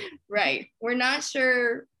 Right. We're not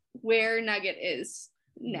sure where Nugget is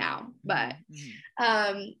now, but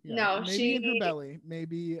no, maybe she in her belly.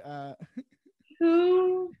 Maybe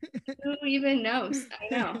who even knows? I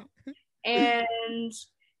know. And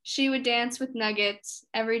she would dance with Nugget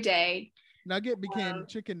every day. Nugget became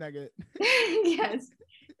Chicken Nugget. Yes,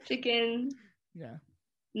 chicken. Yeah.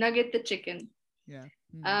 Nugget the chicken. Yeah.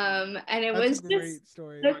 And it That's was a great just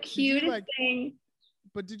story. the cutest thing.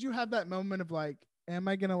 But did you have that moment of like, am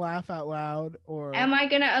I gonna laugh out loud, or am I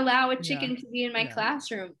gonna allow a chicken to be in my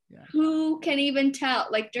classroom? Yeah. Who can even tell?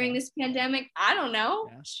 Like during this pandemic, I don't know.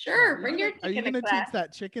 Sure, bring your chicken. Are you gonna teach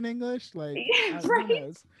that chicken English? Like, right? Who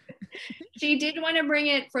knows? She did want to bring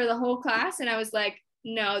it for the whole class, and I was like,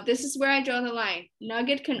 no, this is where I draw the line.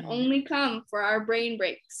 Nugget can only come for our brain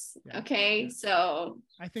breaks. Yeah. Okay, so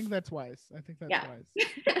I think that's wise. Wise.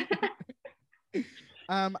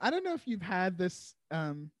 I don't know if you've had this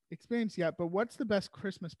experience yet, but what's the best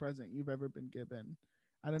Christmas present you've ever been given?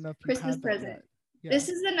 I don't know if you've Christmas had that present. Yet. Yeah. This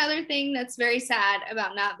is another thing that's very sad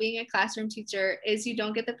about not being a classroom teacher is you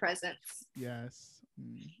don't get the presents. Yes.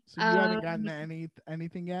 So you haven't gotten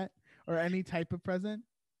anything yet, or any type of present?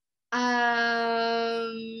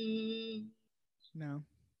 No.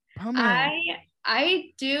 Bummer.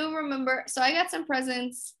 I do remember. So I got some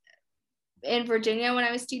presents in Virginia when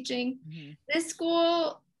I was teaching. This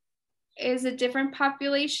school is a different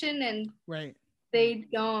population, and they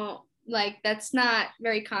don't like, that's not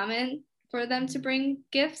very common for them to bring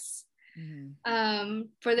gifts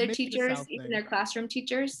for their teachers, even their classroom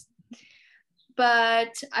teachers.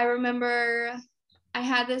 But I remember I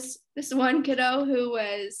had this one kiddo who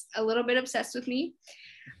was a little bit obsessed with me.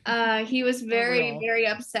 He was very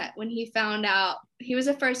upset when he found out. He was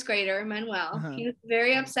a first grader, Manuel. He was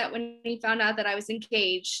very upset when he found out that I was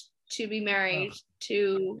engaged to be married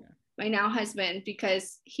to my now husband,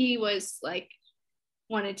 because he was like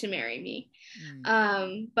wanted to marry me.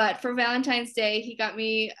 But for Valentine's Day, he got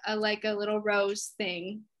me a little rose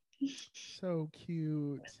thing. So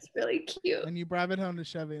cute. It's really cute. And you brought it home to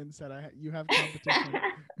Chevy and said, you have competition.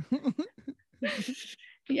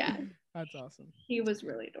 Yeah. That's awesome. He was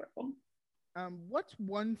really adorable. What's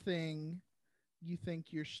one thing you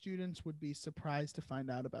think your students would be surprised to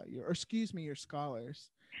find out about you? Or excuse me, your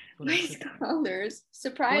scholars. My scholars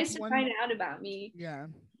surprised to find out about me. Yeah.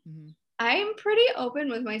 I'm pretty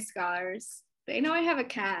open with my scholars. They know I have a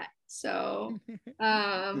cat. So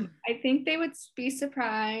I think they would be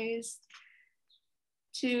surprised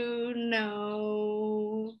to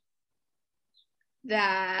know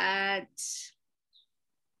that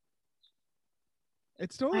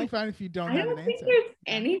it's totally fine if you don't have an answer. I don't think there's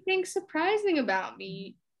anything surprising about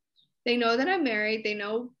me. They know that I'm married. They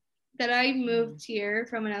know that I moved here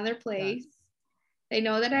from another place. They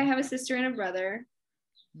know that I have a sister and a brother.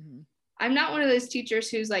 I'm not one of those teachers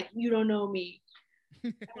who's like, you don't know me.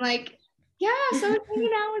 I'm like, yeah, so I was hanging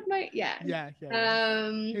out with my Yeah.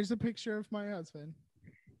 Here's a picture of my husband.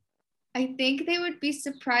 I think they would be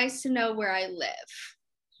surprised to know where I live.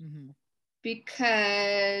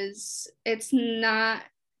 Because it's not,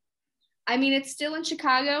 I mean, it's still in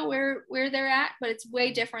Chicago where they're at, but it's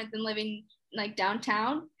way different than living like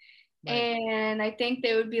downtown. And I think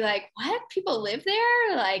they would be like, what? People live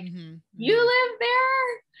there? Like, you live there?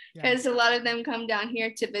 Because a lot of them come down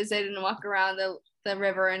here to visit and walk around the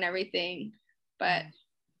river and everything. But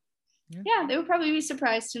yeah, they would probably be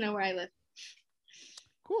surprised to know where I live.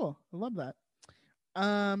 Cool. I love that.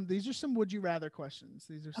 These are some would you rather questions.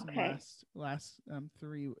 These are some last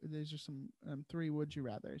three. These are some 3 would you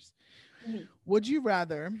rathers. Would you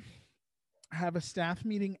rather have a staff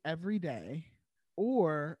meeting every day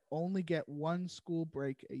or only get 1 school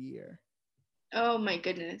break a year? Oh my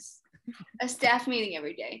goodness. A staff meeting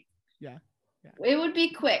every day. Yeah. It would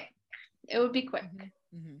be quick.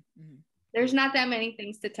 There's not that many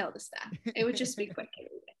things to tell the staff. It would just be quick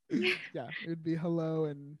every day. Yeah, it would be hello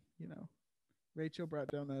and Rachel brought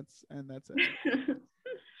donuts and that's it.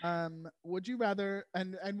 Would you rather,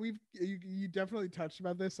 and you definitely touched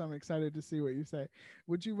about this, so I'm excited to see what you say.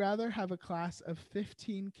 Would you rather have a class of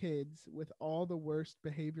 15 kids with all the worst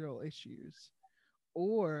behavioral issues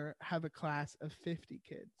or have a class of 50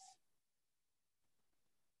 kids?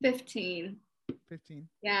 15.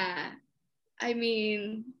 Yeah. I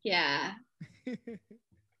mean, yeah.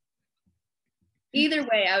 Either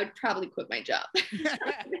way, I would probably quit my job.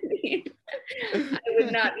 I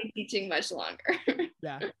would not be teaching much longer.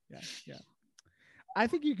 Yeah. I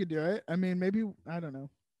think you could do it. I mean, maybe, I don't know.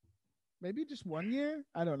 Maybe just 1 year?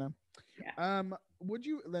 I don't know. Yeah. Would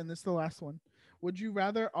you, then this is the last one. Would you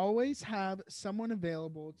rather always have someone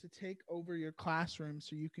available to take over your classroom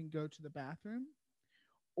so you can go to the bathroom,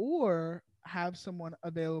 or have someone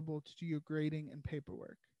available to do your grading and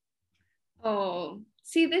paperwork? Oh,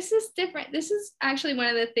 see, this is different. This is actually one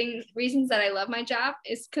of the reasons that I love my job,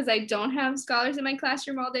 is because I don't have scholars in my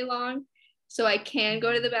classroom all day long. So I can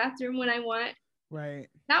go to the bathroom when I want. Right.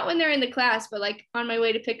 Not when they're in the class, but like on my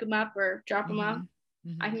way to pick them up or drop them off,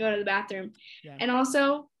 Mm-hmm. I can go to the bathroom. Yeah. And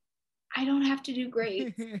also, I don't have to do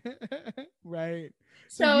grades. Right.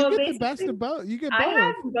 So you So get the best of both. You get both. I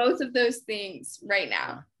have both of those things right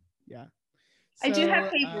now. Yeah. So, I do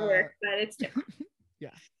have paperwork, but it's different. Yeah.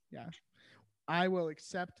 I will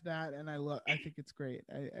accept that, and I think it's great.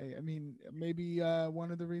 I mean, maybe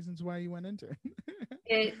one of the reasons why you went into it.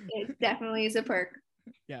 It definitely is a perk.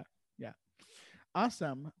 Yeah.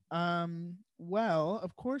 Awesome. Well,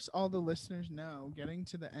 of course, all the listeners know, getting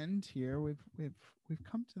to the end here, we've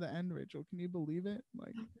come to the end, Rachel. Can you believe it?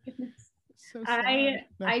 Like, so sad.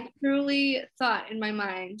 I truly thought in my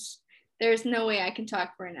mind, there's no way I can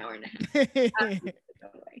talk for an hour and a half. No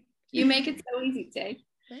way. You make it so easy, Tay.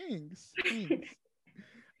 Thanks.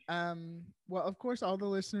 Well, of course, all the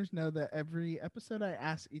listeners know that every episode I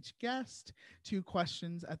ask each guest 2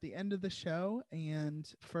 questions at the end of the show. And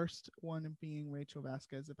first one being, Rachel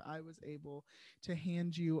Vasquez, if I was able to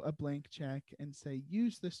hand you a blank check and say,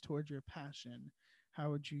 use this towards your passion,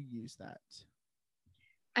 how would you use that?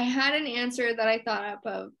 I had an answer that I thought up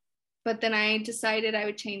of, but then I decided I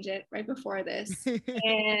would change it right before this. And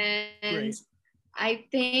great. I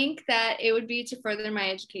think that it would be to further my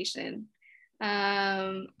education.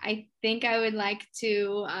 I think I would like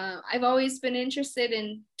to, I've always been interested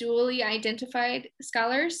in dually identified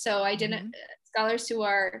scholars. So scholars who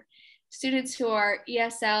are students who are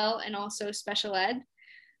ESL and also special ed.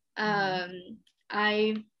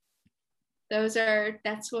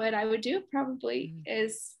 That's what I would do probably,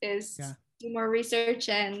 is do more research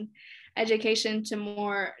and education to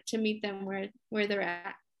meet them where they're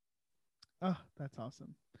at. Oh, that's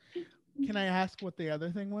awesome. Can I ask what the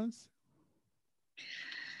other thing was?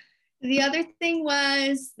 The other thing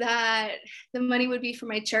was that the money would be for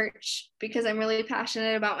my church, because I'm really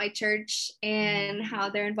passionate about my church and how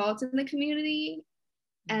they're involved in the community.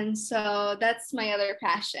 And so that's my other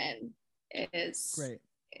passion, is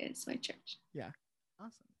my church. Yeah.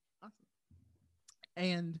 Awesome.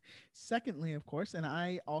 And secondly, of course, and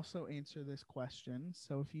I also answer this question,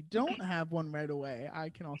 so if you don't have one right away, I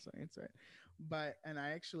can also answer it. And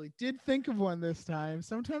I actually did think of one this time.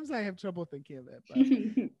 Sometimes I have trouble thinking of it,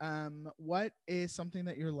 but what is something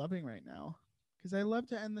that you're loving right now? Because I love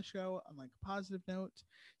to end the show on like a positive note,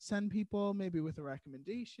 send people maybe with a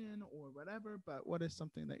recommendation or whatever, but what is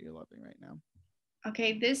something that you're loving right now?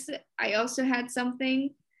 Okay, I also had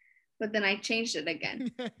something, but then I changed it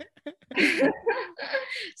again.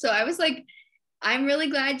 So I was like, I'm really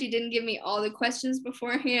glad you didn't give me all the questions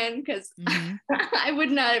beforehand, because I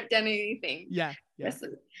would not have done anything. Yeah.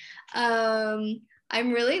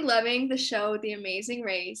 I'm really loving the show The Amazing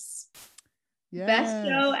Race. Yes. Best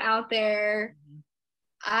show out there.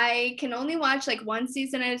 I can only watch like one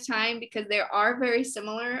season at a time, because they are very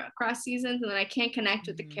similar across seasons, and then I can't connect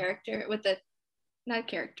with the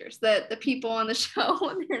people on the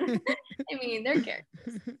show. They're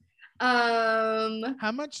characters.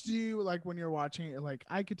 How much do you like when you're watching it? Like,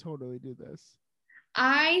 I could totally do this.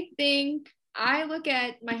 I think I look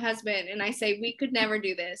at my husband and I say, we could never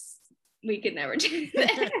do this. We could never do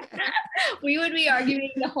this. We would be arguing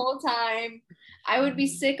the whole time. I would be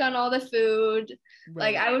sick on all the food.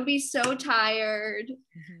 Right. Like, I would be so tired.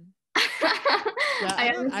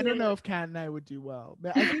 Yeah, I don't know if Kat and I would do well,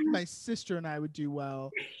 but I think my sister and I would do well,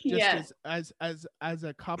 just as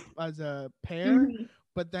a couple, as a pair.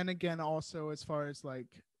 But then again, also as far as like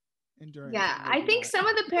endurance. Yeah, I think some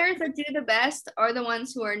of the pairs that do the best are the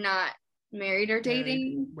ones who are not married or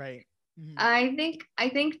dating. Right. I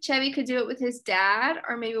think Chevy could do it with his dad,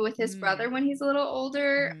 or maybe with his brother when he's a little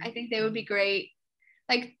older. I think they would be great.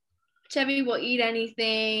 Like, Chevy will eat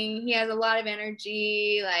anything. He has a lot of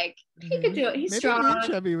energy. Like, he could do it. He's strong. Maybe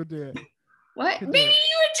Chevy would do it. What? Maybe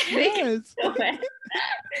you would do it. Yes.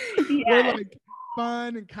 We're like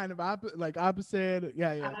fun and kind of opposite.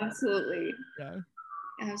 Yeah. Absolutely. Yeah.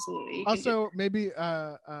 Absolutely. Also, maybe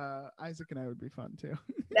Isaac and I would be fun too.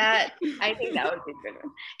 I think that would be good.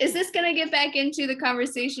 Is this gonna get back into the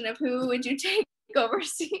conversation of who would you take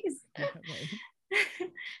overseas? Yeah,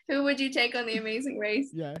 right. Who would you take on The Amazing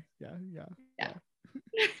Race? Yeah.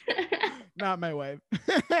 Not my wife.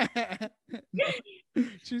 No,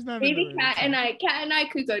 she's not in the Maybe room. Kat and I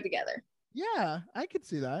could go together. Yeah, I could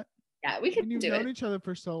see that. Yeah, we could You've do known it. each other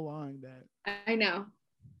for so long that. I know.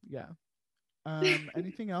 Yeah.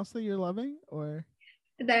 Anything else that you're loving or?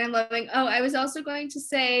 That I'm loving. Oh, I was also going to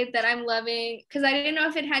say that I'm loving, because I didn't know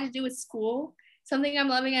if it had to do with school. Something I'm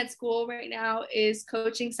loving at school right now is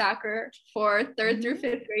coaching soccer for 3rd through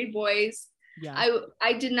 5th grade boys. Yeah.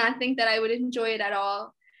 I did not think that I would enjoy it at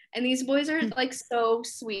all. And these boys are like so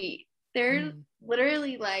sweet. They're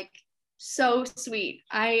literally like so sweet.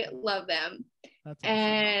 I love them. That's awesome.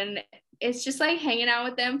 And it's just like hanging out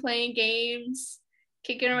with them, playing games,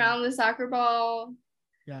 kicking around the soccer ball.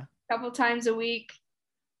 Yeah. A couple times a week.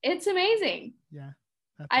 It's amazing. Yeah.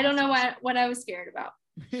 I don't know what I was scared about.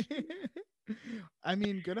 I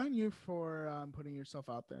mean, good on you for putting yourself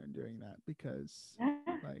out there and doing that, because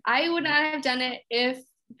like, I would not have done it if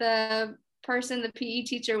the PE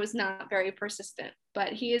teacher was not very persistent,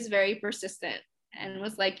 but he is very persistent and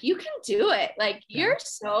was like, you can do it. Like, you're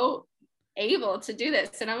so able to do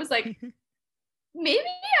this. And I was like, maybe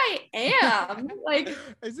I am. Like,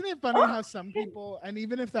 isn't it funny how some people, and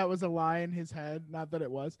even if that was a lie in his head, not that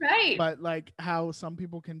it was, right, but like how some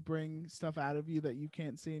people can bring stuff out of you that you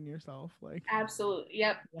can't see in yourself. Like, absolutely.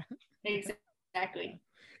 Yep. Exactly.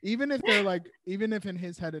 Even if they're like, even if in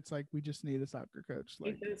his head it's like, we just need a soccer coach.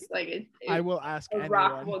 Like, it's like I will ask anyone.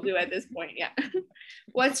 Rock will do at this point. Yeah.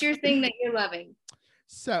 What's your thing that you're loving?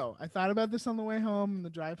 So I thought about this on the way home and the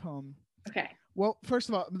drive home. Okay. Well, first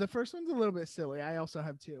of all, the first one's a little bit silly. I also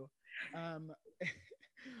have two.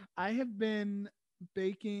 I have been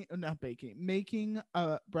making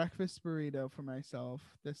a breakfast burrito for myself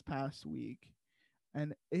this past week.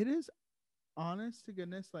 And it is, honest to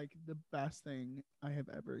goodness, like the best thing I have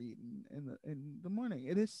ever eaten in the morning.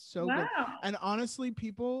 It is so good. And honestly,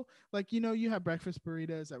 people like, you have breakfast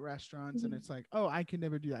burritos at restaurants and it's like, oh, I can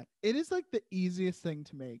never do that. It is like the easiest thing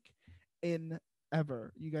to make in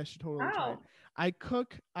ever. You guys should totally try it.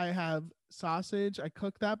 I have sausage. I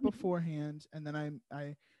cook that beforehand, and then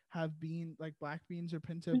I have black beans or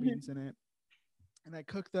pinto beans in it. And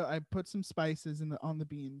I put some spices on the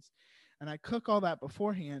beans, and I cook all that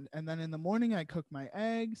beforehand. And then in the morning I cook my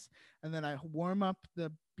eggs, and then I warm up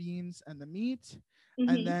the beans and the meat.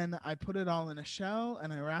 And then I put it all in a shell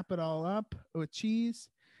and I wrap it all up with cheese.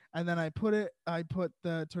 And then I put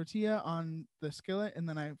the tortilla on the skillet, and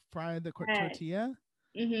then I fry the tortilla.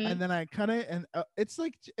 And then I cut it, and it's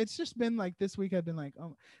just been like this week. I've been like,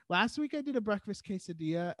 oh, last week I did a breakfast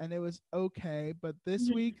quesadilla and it was okay, but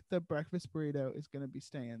this week the breakfast burrito is gonna be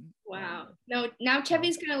staying. Wow. No, now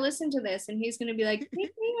Chevy's gonna listen to this and he's gonna be like,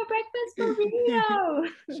 make me a breakfast burrito.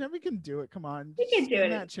 Chevy can do it. Come on, he can do it.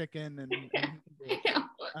 That chicken and he can do it.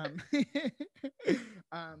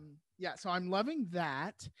 Yeah. So I'm loving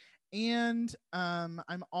that. And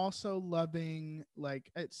I'm also loving, like,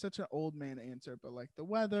 it's such an old man answer, but like the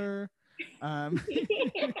weather. I'm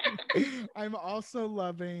also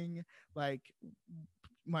loving, like,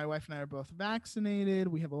 my wife and I are both vaccinated.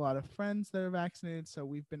 We have a lot of friends that are vaccinated, so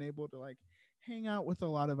we've been able to like hang out with a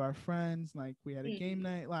lot of our friends. Like, we had a game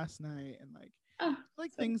night last night, and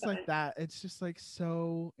like things like that. It's just like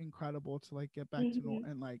so incredible to like get back to normal.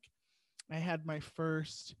 And like, I had my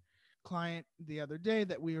first client the other day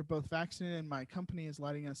that we were both vaccinated, and my company is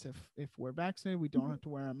letting us, if we're vaccinated, we don't have to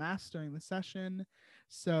wear a mask during the session.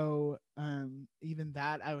 So even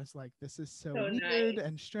that, I was like, this is so weird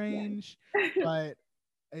and strange, but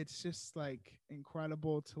it's just like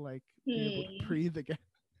incredible to like be able to breathe again.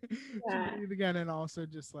 And also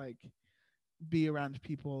just like be around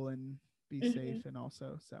people and be safe. And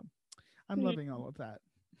also, so I'm loving all of that.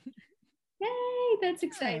 Yay, that's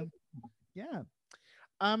exciting. Yeah.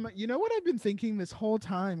 You know what I've been thinking this whole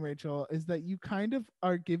time, Rachel, is that you kind of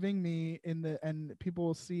are giving me and people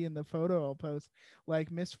will see in the photo I'll post,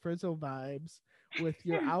 like Miss Frizzle vibes with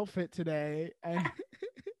your outfit today. And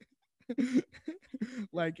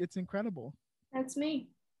like, it's incredible. That's me.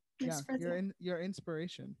 Miss Frizzle. Your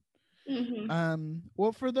inspiration.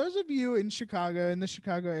 Well, for those of you in Chicago, in the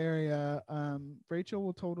Chicago area, Rachel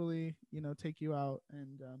will totally, take you out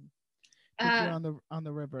and take you on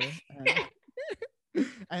the river.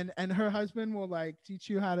 And her husband will like teach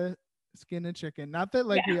you how to skin a chicken. Not that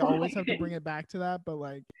like we always have to bring it back to that, but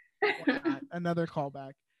like, why not? Another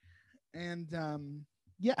callback. And I've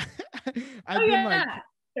been like,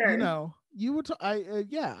 sure. You would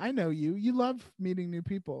I know you love meeting new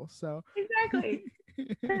people, so exactly.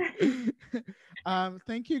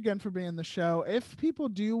 Thank you again for being on the show. If people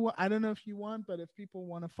do, I don't know if you want, but if people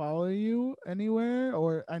want to follow you anywhere,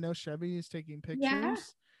 or I know Chevy is taking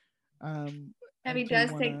pictures. Debbie Do you does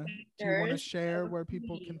take wanna pictures share of where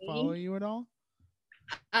people can follow me. you at all?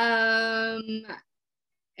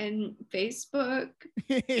 And Facebook.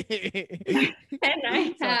 Sorry, And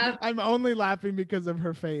I have I'm only laughing because of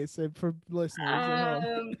her face. For listeners at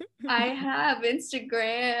home. I have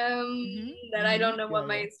Instagram that I don't know Yeah, what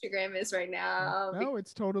my Instagram is right now. No,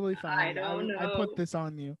 it's totally I fine. don't I put know. this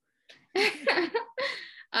on you.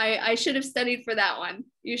 I should have studied for that one.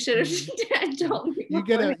 You should have told me. You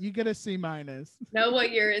get a C minus. Know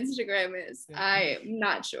what your Instagram is. Yeah. I'm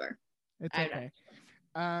not sure. It's okay.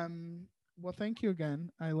 Well, thank you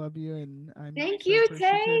again. I love you, and I'm Thank so you,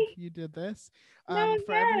 appreciative Tay. you did this. No,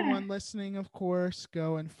 For everyone listening, of course,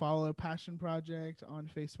 go and follow Passion Project on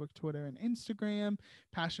Facebook, Twitter, and Instagram.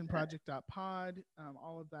 passionproject.pod.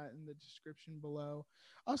 All of that in the description below.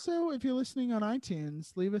 Also, if you're listening on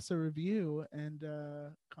iTunes, leave us a review and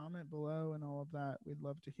comment below and all of that. We'd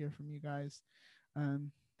love to hear from you guys.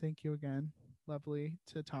 Thank you again. Lovely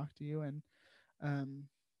to talk to you, and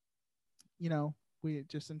we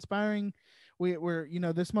just inspiring. We're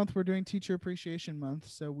this month we're doing Teacher Appreciation Month,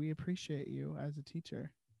 so we appreciate you as a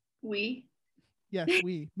teacher. Yes,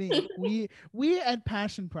 we at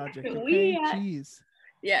Passion Project. Okay, jeez.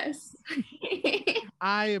 Yes.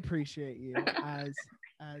 I appreciate you as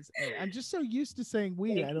I'm just so used to saying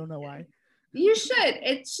we. I don't know why. You should.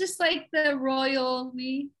 It's just like the royal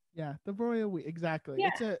we. Yeah, the royal we. Exactly.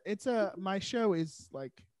 Yeah. It's a my show is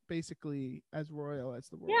like basically as royal as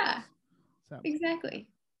the royals. Yeah. So exactly.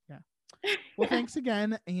 Yeah. Well, thanks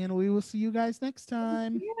again, and we will see you guys next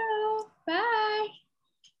time. Bye.